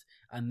pound list,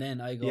 and then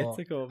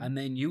and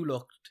then you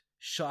looked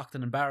shocked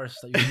and embarrassed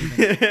that you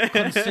didn't even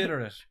consider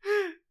it.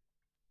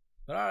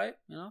 But all right,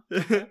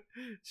 okay.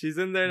 She's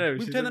in there now.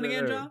 We pretending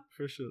again, John?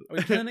 For sure. Are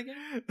we pretending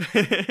again?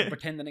 We're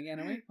pretending again,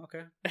 are we?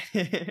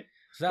 Okay.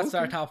 So that's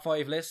our top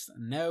 5 list.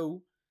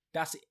 Now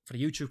that's it for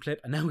the YouTube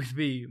clip, and now we'll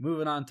be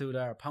moving on to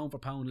our pound for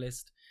pound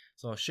list.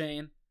 So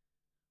Shane,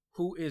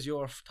 who is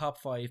your top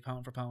 5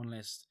 pound for pound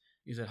list?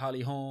 Is it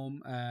Holly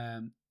Holm,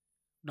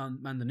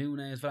 Amanda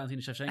Nunes,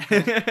 Valentina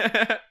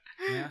Shevchenko?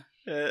 Yeah.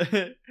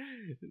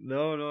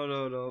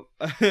 No.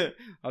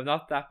 I'm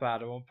not that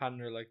bad. I won't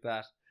pander like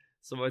that.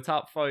 So my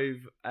top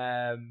 5,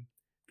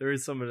 there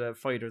is some of the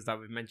fighters that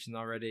we've mentioned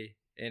already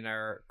in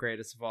our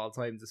greatest of all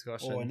time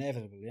discussion. Oh,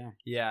 inevitable, yeah.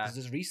 Yeah. Because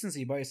there's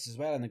recency bias as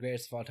well in the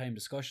greatest of all time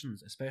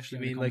discussions, especially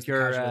you when mean it comes like to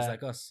your casuals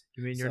like us.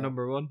 You mean your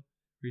number 1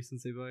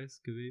 recency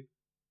bias, Khabib?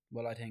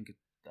 Well, I think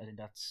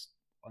that's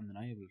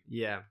undeniable.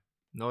 Yeah.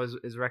 No,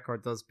 his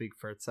record does speak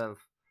for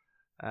itself.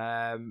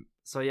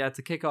 So yeah,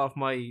 to kick off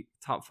my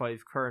top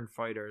 5 current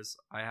fighters,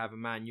 I have a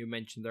man you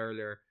mentioned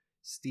earlier,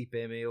 Stipe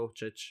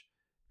Miocic,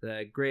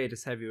 the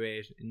greatest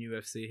heavyweight in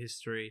UFC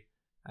history.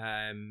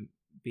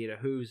 Beat a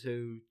who's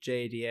who,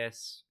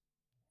 JDS,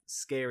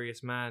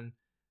 scariest man,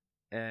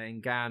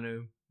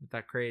 Ngannou with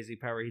that crazy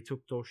power. He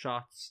took those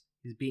shots.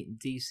 He's beaten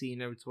DC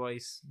now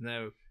twice.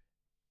 Now,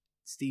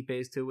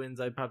 Stipe's 2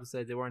 wins, I'd probably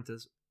say they weren't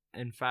as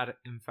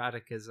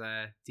emphatic as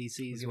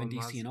DC's one.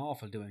 DC an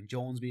awful doing.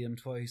 Jones beat him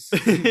twice.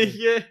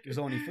 Yeah. His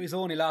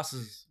only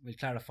losses, we'll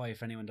clarify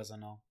if anyone doesn't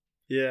know.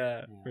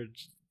 Yeah, for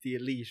the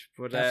elite.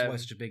 But that's why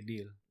it's such a big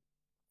deal.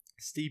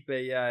 Stipe,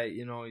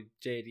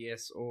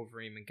 JDS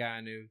over him,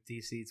 Ngannou,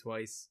 DC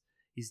twice.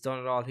 He's done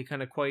it all. He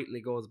kind of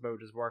quietly goes about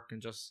his work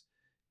and just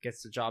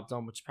gets the job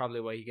done, which is probably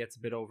why he gets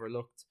a bit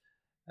overlooked.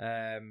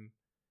 4th,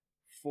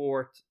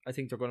 I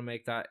think they're going to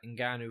make that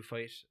Ngannou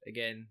fight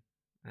again,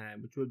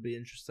 which would be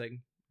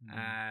interesting.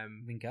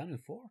 Ngannou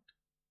 4th?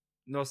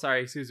 No,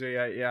 sorry, excuse me.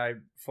 I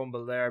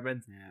fumbled there. I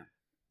meant,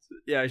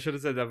 I should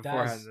have said that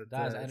beforehand.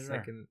 That's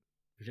editor,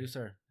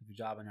 producer, your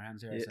job on your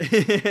hands here.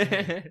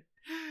 Yeah.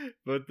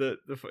 But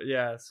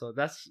so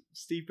that's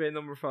Stipe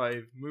number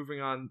 5.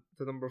 Moving on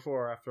to number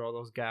 4 after all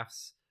those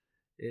gaffes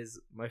is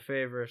my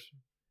favorite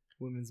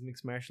women's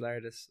mixed martial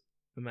artist,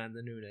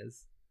 Amanda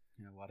Nunes.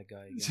 Yeah, what a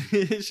guy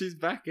again. She's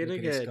back in Look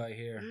again. At this guy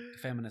here, the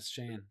feminist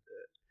Shane.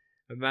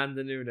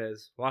 Amanda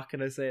Nunes. What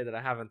can I say that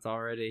I haven't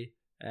already?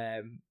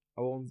 I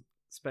won't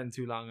spend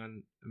too long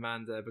on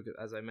Amanda because,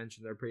 as I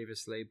mentioned her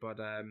previously, but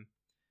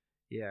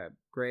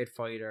great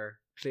fighter,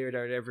 cleared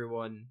out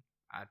everyone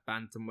at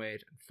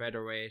bantamweight and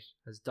featherweight,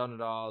 has done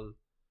it all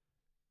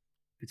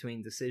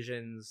between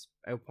decisions,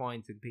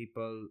 outpointing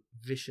people,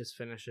 vicious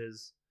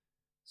finishes.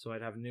 So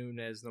I'd have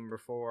Nunes number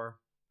 4.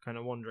 Kind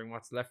of wondering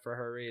what's left for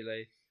her,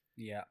 really.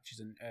 Yeah, she's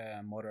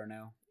a mother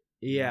now.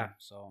 Yeah.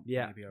 So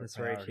maybe her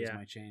priorities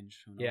might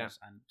change. Who knows? Yeah.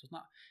 And it's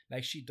not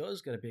like she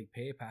does get a big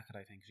pay packet.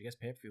 I think she gets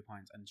pay-per-view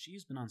points, and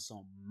she's been on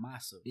some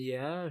massive.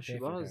 Yeah, she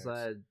was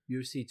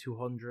UFC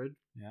 200.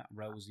 Yeah,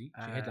 Rousey. She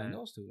headlined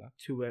those 2,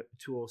 like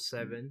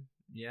 207.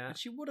 Yeah, and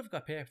she would have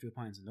got pay-per-view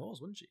points in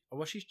those, wouldn't she? Or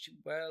was she?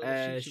 Well,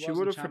 she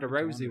would have for the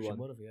Rousey one. She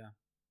would have, yeah.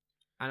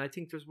 And I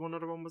think there's one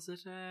other one. Was it?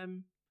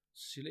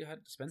 She had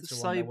the Spencer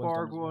the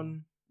Cyborg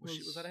one.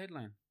 Was that a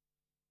headline?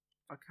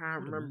 I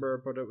can't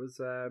remember, but it was.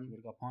 She would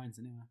have got points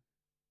anyway.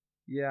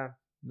 Yeah,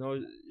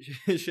 no,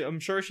 I'm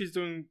sure she's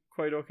doing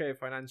quite okay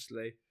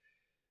financially.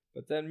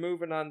 But then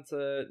moving on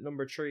to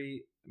number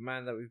 3, a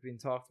man that we've been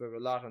talking about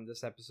a lot on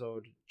this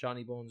episode,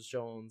 Johnny Bones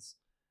Jones.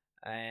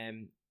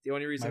 The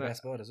only reason my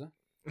best bud, is it?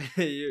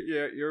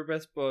 your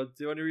best bud.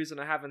 The only reason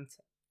I haven't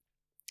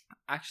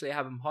actually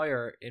have him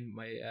higher in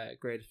my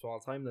greatest of all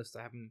time list,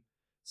 I have him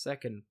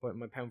 2nd, but in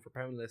my pound for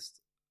pound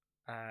list,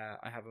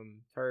 I have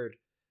him 3rd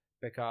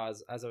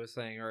because, as I was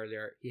saying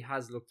earlier, he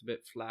has looked a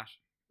bit flat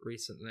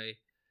recently.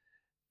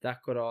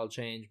 That could all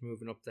change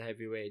moving up to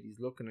heavyweight. He's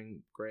looking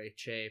in great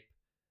shape.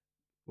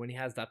 When he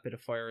has that bit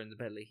of fire in the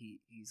belly,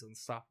 he's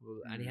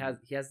unstoppable, and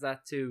he has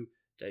that too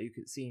that you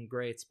could see in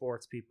great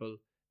sports people.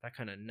 That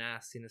kind of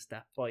nastiness,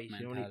 that fight.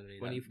 Mentality,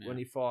 when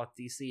he fought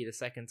DC the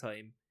 2nd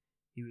time,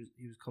 he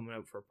was coming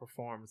out for a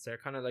performance. They're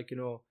kind of like,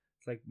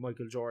 it's like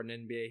Michael Jordan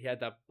NBA. He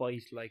had that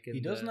bite like in.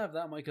 He doesn't have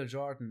that Michael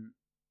Jordan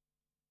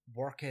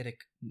work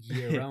ethic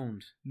year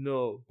round.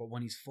 No, but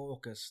when he's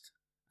focused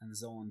and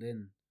zoned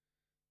in,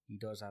 he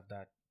does have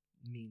that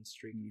mean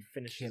streak. He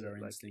finishes killer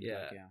it, instinct.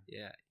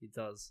 Yeah, he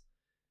does.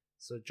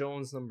 So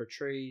Jones number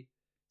 3.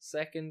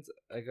 Second,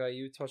 a guy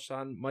you touched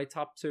on. My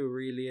top 2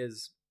 really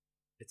is,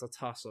 it's a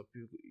toss up.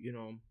 You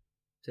know,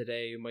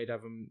 today you might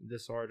have him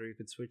this order. You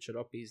could switch it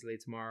up easily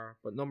tomorrow.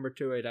 But number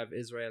 2, I'd have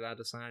Israel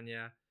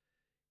Adesanya.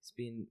 He's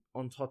been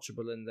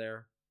untouchable in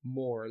there,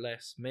 more or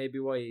less. Maybe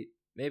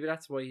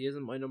that's why he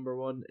isn't my number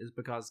 1, is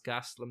because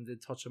Gastelum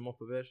did touch him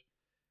up a bit.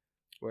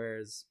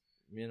 Whereas,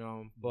 you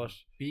know, but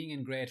being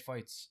in great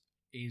fights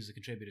is a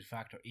contributed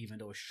factor, even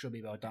though it should be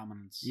about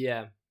dominance.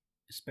 Yeah.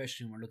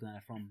 Especially when we're looking at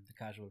it from the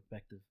casual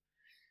perspective.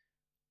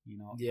 You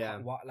know,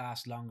 what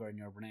lasts longer in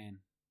your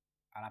brain?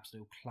 An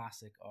absolute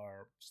classic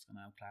or just an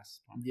outclass?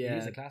 Yeah. It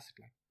is a classic.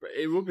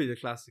 It would be the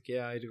classic,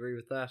 yeah, I'd agree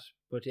with that.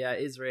 But yeah,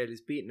 Israel is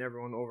beating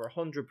everyone, over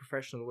 100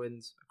 professional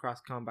wins across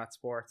combat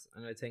sports,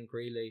 and I think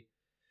really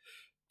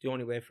the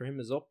only way for him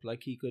is up.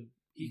 Like he could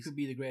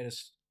be the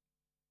greatest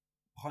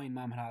behind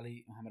Muhammad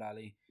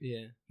Ali.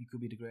 Yeah. He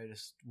could be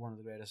one of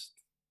the greatest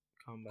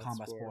combat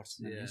sports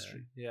in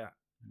history. Yeah.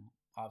 You know,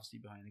 obviously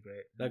behind the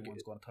great. Like, no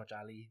one's going to touch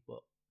Ali,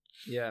 but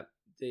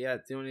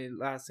the only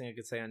last thing I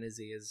could say on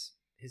Izzy is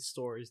his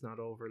story's not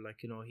over.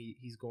 Like, you know,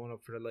 he's going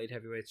up for the light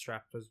heavyweight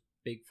strap. There's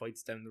big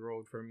fights down the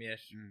road for him yet.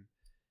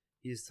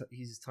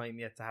 He's time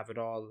yet to have it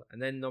all.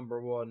 And then number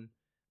 1,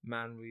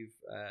 man, we've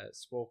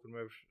spoken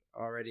with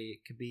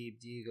already, Khabib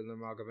the Eagle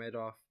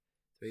Nurmagomedov.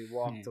 So he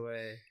walked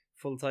away.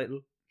 Full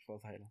title.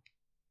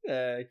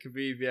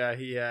 Khabib,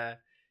 yeah,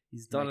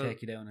 he's done it.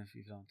 Take you down if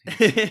you don't.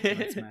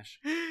 Smash.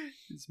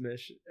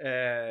 Smash.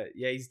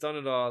 He's done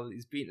it all.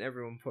 He's beaten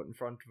everyone put in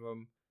front of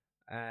him.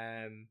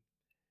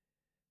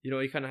 You know,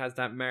 he kind of has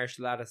that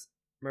martial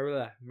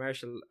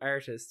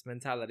artist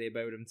mentality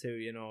about him too.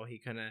 You know, he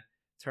kind of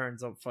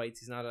turns up fights.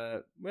 He's not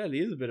he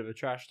is a bit of a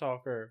trash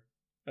talker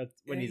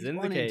when he's in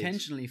the cage.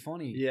 Unintentionally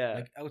funny. Yeah.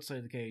 Like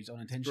outside the cage,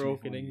 unintentionally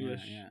broken funny.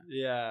 English.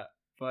 Yeah.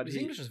 But his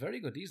English is very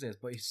good these days,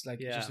 but he's like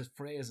just his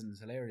phrasing is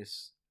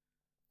hilarious.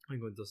 I'm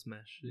going to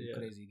smash. Yeah.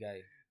 Crazy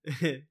guy.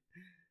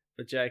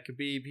 But yeah,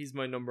 Khabib, he's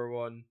my number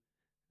 1.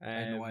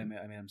 I know I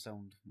made him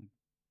sound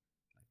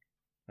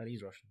like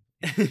he's Russian.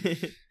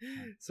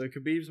 So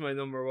Khabib's my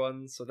number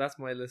 1. So that's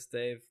my list,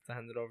 Dave. To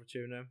hand it over to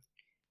you now.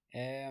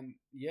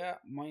 Yeah,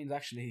 mine's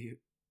actually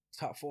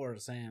top 4 are the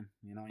same.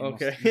 You know.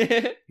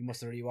 You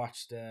must have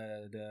rewatched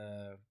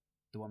the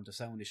one with the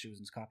sound issues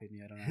and it's copied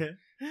me. I don't know.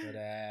 But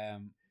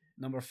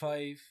number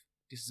 5.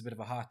 This is a bit of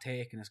a hot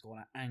take and it's going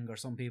to anger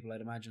some people,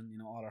 I'd imagine. You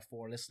know, all our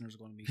 4 listeners are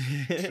going to be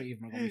 3 of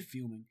them are going to be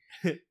fuming.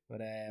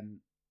 But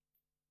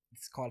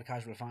it's called a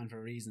casual fan for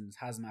a reason. It's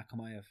Hazmat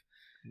Kamayev.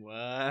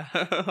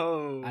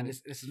 Wow. And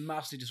this is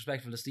massively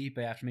disrespectful to Stipe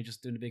after me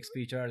just doing a big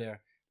speech earlier.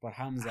 But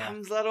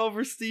Hamzat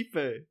over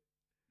Stipe.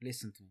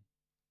 Listen to me.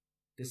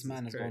 This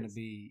man is going to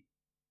be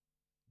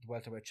the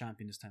welterweight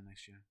champion this time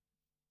next year.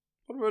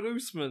 What about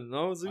Usman?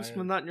 No, is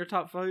Usman not in your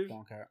top 5?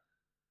 Don't care.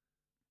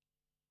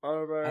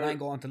 And I'm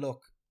going to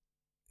look.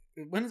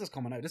 When is this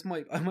coming out?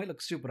 I might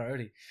look stupid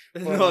already.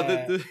 But, no,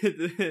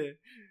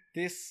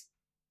 this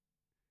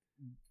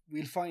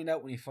we'll find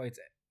out when he fights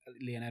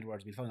Leon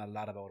Edwards. We'll find out a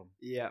lot about him.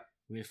 Yeah.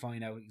 We'll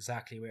find out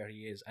exactly where he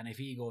is, and if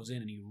he goes in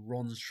and he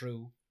runs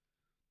through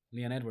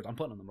Leon Edwards, I'm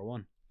putting him number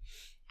 1.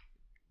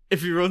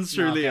 If he runs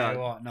through Leon,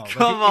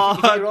 come on.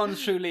 If he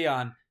runs through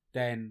Leon,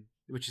 then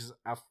which is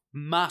a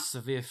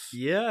massive if.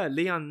 Yeah,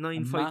 Leon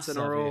 9 fights in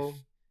a row.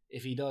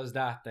 If he does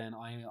that, then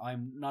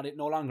I'm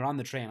no longer on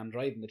the train. I'm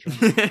driving the train.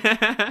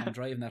 I'm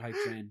driving that hype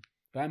train.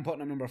 But I'm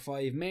putting him number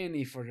 5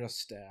 mainly for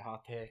just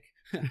hot take,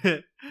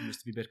 just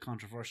to be a bit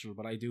controversial.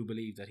 But I do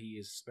believe that he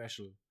is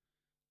special.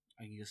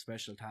 I think he's a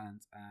special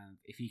talent, and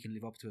if he can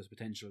live up to his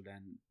potential,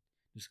 then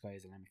the sky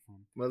is the limit for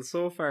him. Well,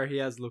 so far he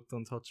has looked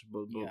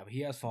untouchable. But yeah, but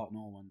he has fought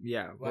no one.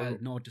 Yeah. Well,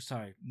 no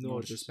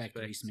disrespect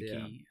to Reece yeah.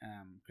 McKee,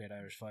 great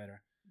Irish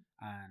fighter,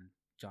 and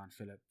John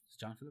Phillips.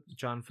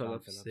 John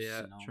Phillips,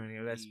 yeah, you know, training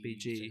at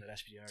SBG.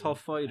 early.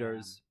 Tough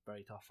fighters.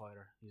 Very tough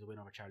fighter. He's a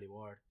winner over Charlie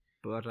Ward.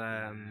 But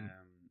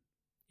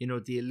you know,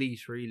 the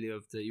elite really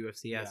of the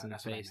UFC hasn't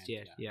faced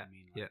yet. Yeah.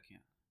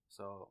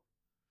 So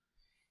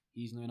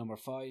he's my number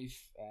 5.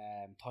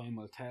 Time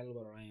will tell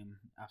whether I am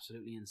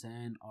absolutely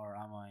insane or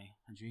am I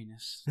a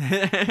genius.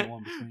 No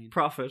in between.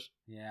 Profit.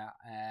 Yeah.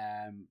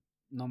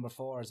 Number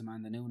 4 is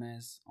Amanda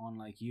Nunes.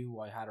 Unlike you,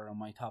 I had her on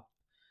my top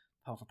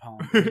pound for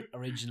pound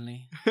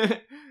originally.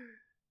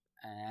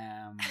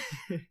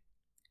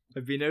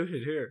 I've been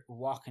outed here.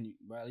 What can you?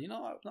 Well, you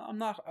know, I'm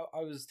not.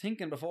 I was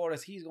thinking before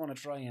this. He's going to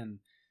try and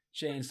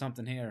change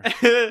something here.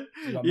 You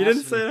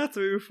didn't say that to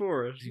me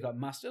before it. You got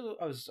massive.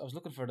 I was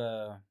looking for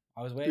the.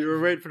 I was waiting. You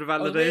were waiting for the validation. I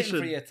was waiting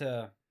for you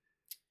to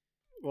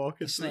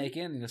walk in. Snake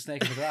in. The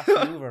snake in the grass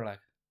maneuver like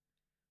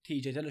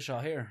TJ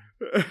Dillashaw here.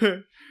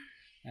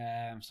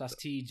 So that's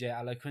TJ,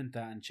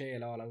 Alaquinta, and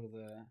Chael all out of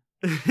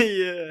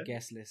the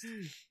guest list.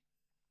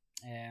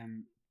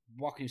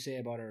 What can you say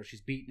about her?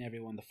 She's beaten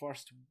everyone. The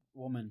first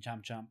woman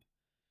champ.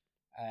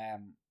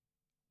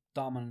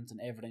 Dominant in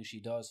everything she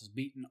does. Has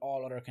beaten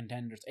all other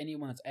contenders.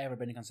 Anyone that's ever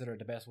been considered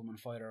the best woman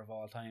fighter of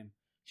all time.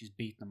 She's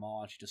beaten them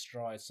all. She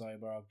destroyed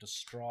Cyborg.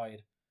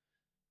 Destroyed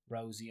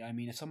Rousey. I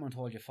mean, if someone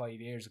told you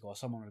 5 years ago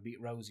someone would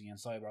beat Rousey and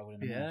Cyborg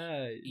within a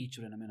minute, each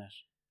within a minute,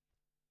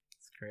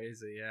 it's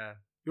crazy. Yeah,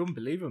 you wouldn't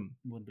believe him.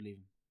 You wouldn't believe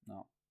him.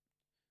 No,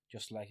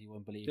 just like you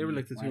wouldn't believe. They were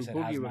like the two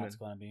boogie women. Hazmat's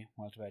going to be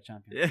welterweight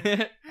champion.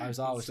 Yeah. I was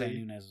always saying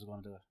Nunes was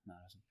going to do it. No,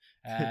 it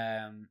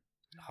wasn't.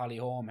 Holly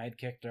Holm head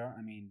kicked her.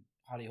 I mean,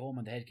 Holly Holm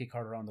and the head kick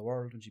her around the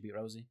world when she beat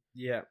Rousey.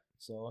 Yeah.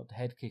 So the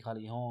head kick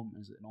Holly Holm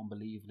is an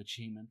unbelievable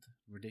achievement.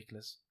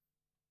 Ridiculous.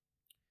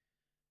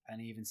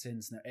 And even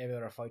since now, every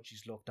other fight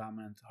she's looked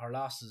dominant. Her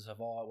losses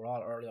were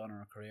all early on in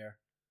her career,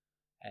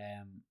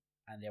 and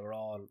they were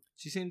all.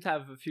 She seemed to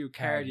have a few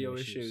cardio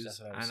issues,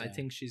 and I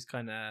think she's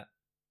kind of.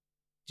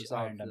 She's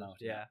ironed them out.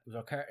 Yeah,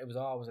 it was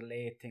always a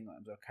late thing.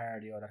 It was her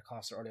cardio that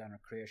cost her early on in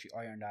her career. She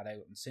ironed that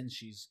out, and since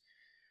she's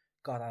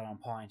got that on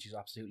point, she's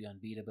absolutely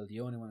unbeatable. The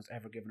only one that's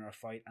ever given her a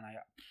fight, and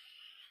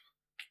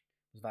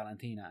was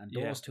Valentina, and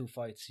those two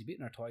fights, she's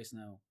beaten her twice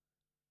now.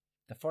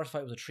 The first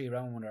fight was a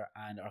 3-round winner,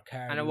 and her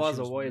cardio, and it was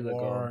a while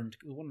ago.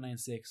 It was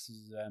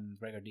 196.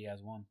 Gregor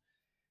Diaz won.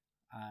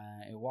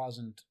 It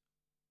wasn't.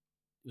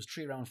 It was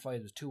 3-round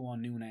fight. It was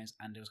 2-1 Nunes,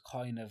 and there was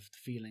kind of the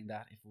feeling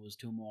that if it was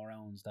 2 more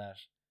rounds, that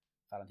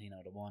Valentina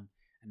would have won.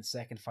 And the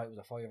second fight was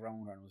a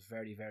 5-rounder, and it was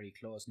very, very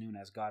close.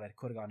 Nunes got it.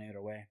 Could have gone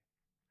either way.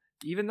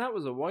 Even that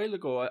was a while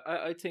ago.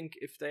 I think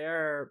if they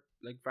are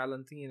like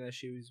Valentina,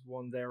 she was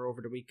won there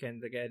over the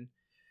weekend again.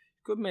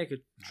 You could make a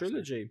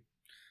trilogy.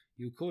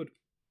 You could.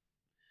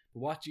 But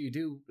what do you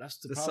do? That's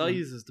the problem.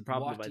 Size is the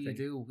problem. What do you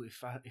do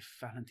if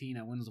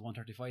Valentina wins the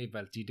 135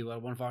 belt? Do you do a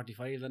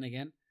 145 then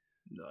again?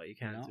 No, you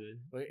can't do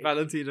it.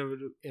 Valentina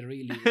would it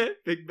really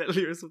big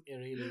belly or something. It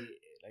really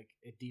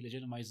it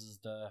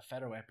delegitimizes the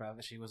featherweight belt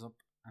that she was up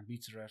and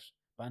beats her at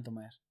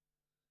bantamweight.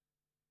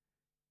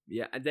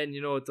 Yeah, and then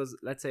it does.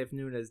 Let's say if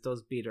Nunes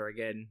does beat her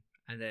again,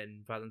 and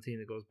then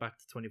Valentina goes back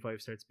to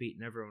 25, starts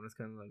beating everyone. It's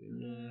kind of like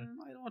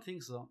I don't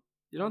think so.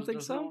 You don't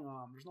think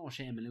so? There's no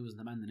shame in losing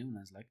to Amanda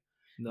Nunes.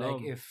 No.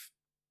 Like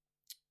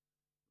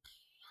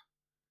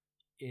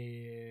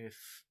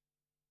if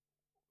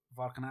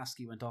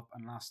Volkanovski went up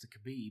and lost to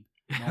Khabib,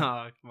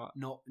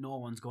 no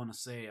one's going to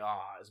say,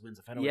 his wins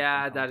a featherweight.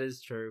 Yeah, that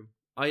is true.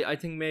 I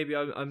think maybe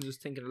I'm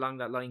just thinking along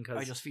that line because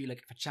I just feel like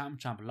if a champ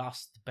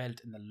lost the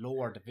belt in the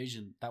lower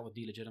division, that would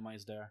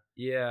delegitimize their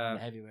the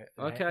heavyweight.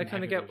 Okay, I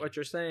kind of get what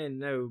you're saying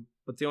now,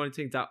 but the only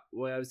thing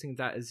why I was thinking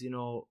that is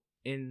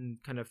in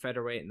kind of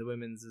featherweight in the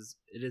women's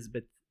it is a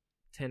bit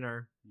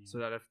thinner, so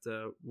that if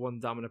the one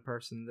dominant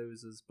person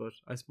loses, but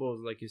I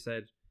suppose like you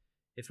said,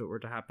 if it were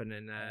to happen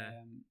in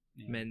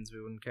men's,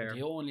 we wouldn't care.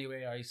 The only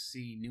way I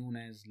see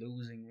Nunes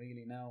losing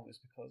really now is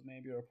because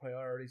maybe her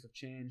priorities have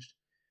changed.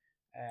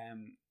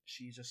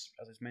 She just,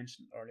 as I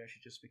mentioned earlier, she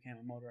just became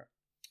a mother.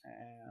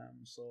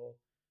 So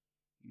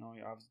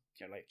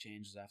your life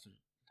changes after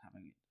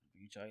having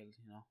a child.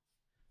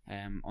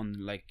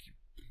 Unlike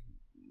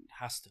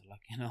has to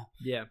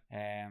Yeah.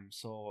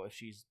 So if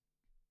she's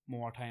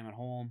more time at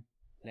home,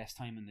 less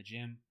time in the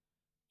gym,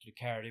 the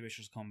cardio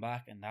issues come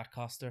back, and that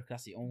cost her.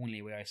 That's the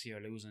only way I see her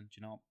losing.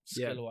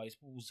 Skill wise,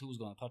 who's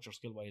going to touch her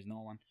skill wise?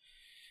 No one.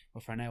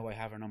 But for now, I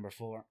have her number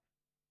 4,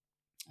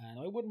 and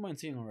I wouldn't mind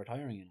seeing her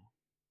retiring.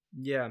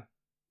 Yeah,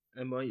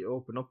 it might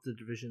open up the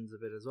divisions a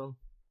bit as well.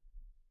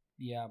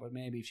 Yeah, but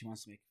maybe if she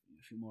wants to make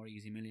a few more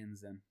easy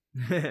millions, then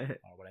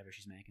or whatever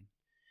she's making.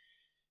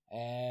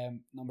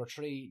 Number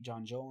 3,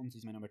 John Jones.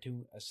 He's my number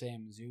 2.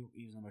 Same as you.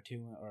 He was number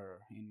 2, or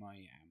in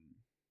my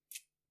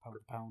pound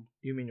to pound.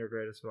 You mean your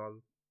greatest of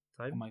all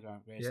time? Oh my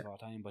god, greatest of all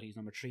time. But he's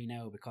number 3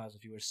 now because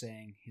if you were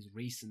saying his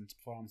recent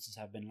performances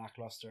have been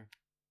lackluster,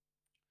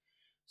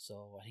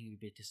 so I think it'd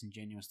be a bit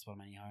disingenuous to put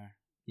him any higher.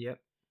 Yep.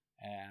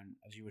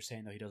 As you were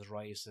saying, though, he does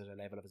rise to the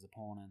level of his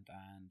opponent,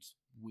 and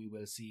we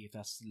will see if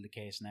that's still the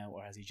case now,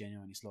 or has he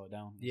genuinely slowed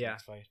down in his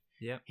next fight.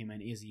 Yeah. Him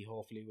and Izzy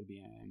hopefully will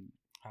be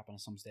happen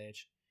at some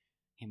stage.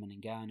 Him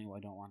and Ngannou, I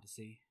don't want to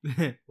see.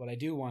 Well, I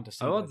do want to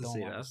see.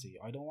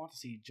 I don't want to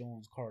see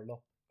Jones curled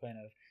up, kind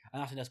of. I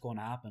don't think that's going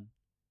to happen.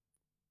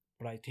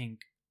 But I think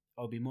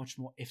I'll be much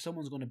more. If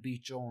someone's going to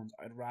beat Jones,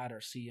 I'd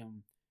rather see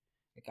him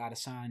like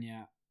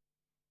Adesanya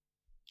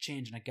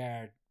changing a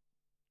guard.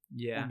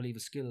 Yeah. Unbelievable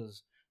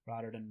skills.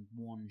 Rather than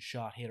one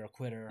shot hit or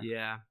quitter.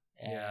 Yeah.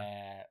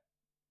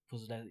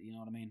 Because you know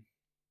what I mean?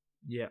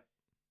 Yeah.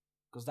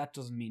 Because that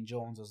doesn't mean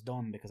Jones is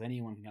done, because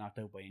anyone can get knocked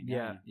out by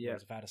Ngannou. Yeah.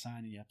 Whereas if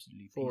Adesanya, you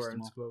absolutely pieced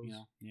him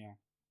up. Yeah.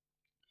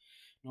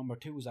 Number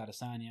 2 is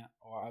Adesanya,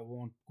 or I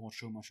won't go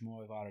through much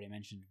more. I've already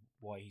mentioned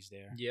why he's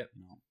there. Yeah.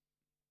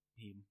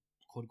 He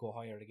could go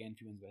higher again if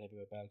he wins the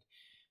heavyweight belt.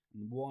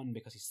 And 1,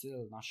 because he's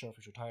still not sure if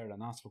he's retired,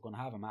 and that's we're going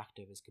to have him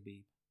active, is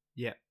Khabib.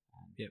 Yeah.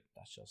 And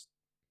that's just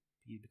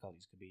because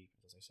he's Khabib,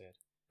 as I said.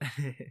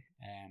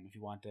 If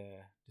you want to,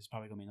 there's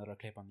probably going to be another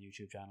clip on the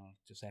YouTube channel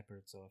just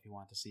separate, so if you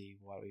want to see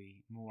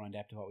more in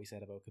depth of what we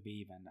said about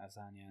Khabib and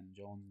Adesanya and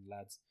Jones and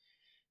lads,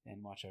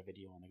 then watch our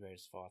video on the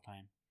greatest of all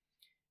time.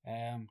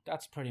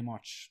 That's pretty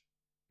much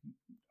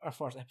our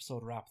first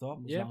episode wrapped up,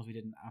 as long as we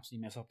didn't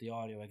absolutely mess up the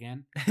audio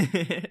again.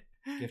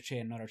 Give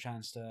Shane another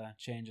chance to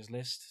change his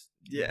list.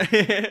 Yeah.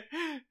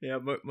 Yeah,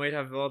 might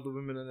have all the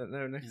women in it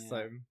now next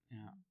time.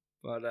 Yeah.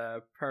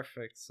 But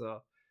perfect.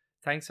 So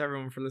thanks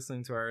everyone for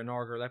listening to our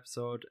inaugural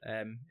episode.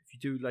 If you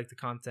do like the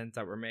content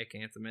that we're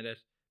making at the minute,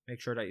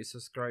 make sure that you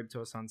subscribe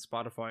to us on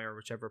Spotify or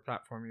whichever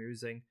platform you're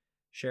using.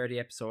 Share the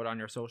episode on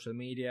your social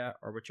media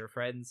or with your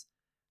friends.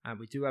 And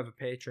we do have a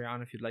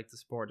Patreon if you'd like to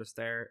support us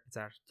there. It's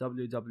at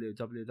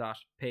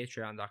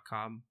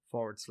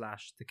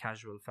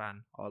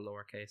www.patreon.com/thecasualfan, all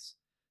lowercase.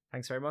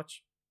 Thanks very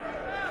much.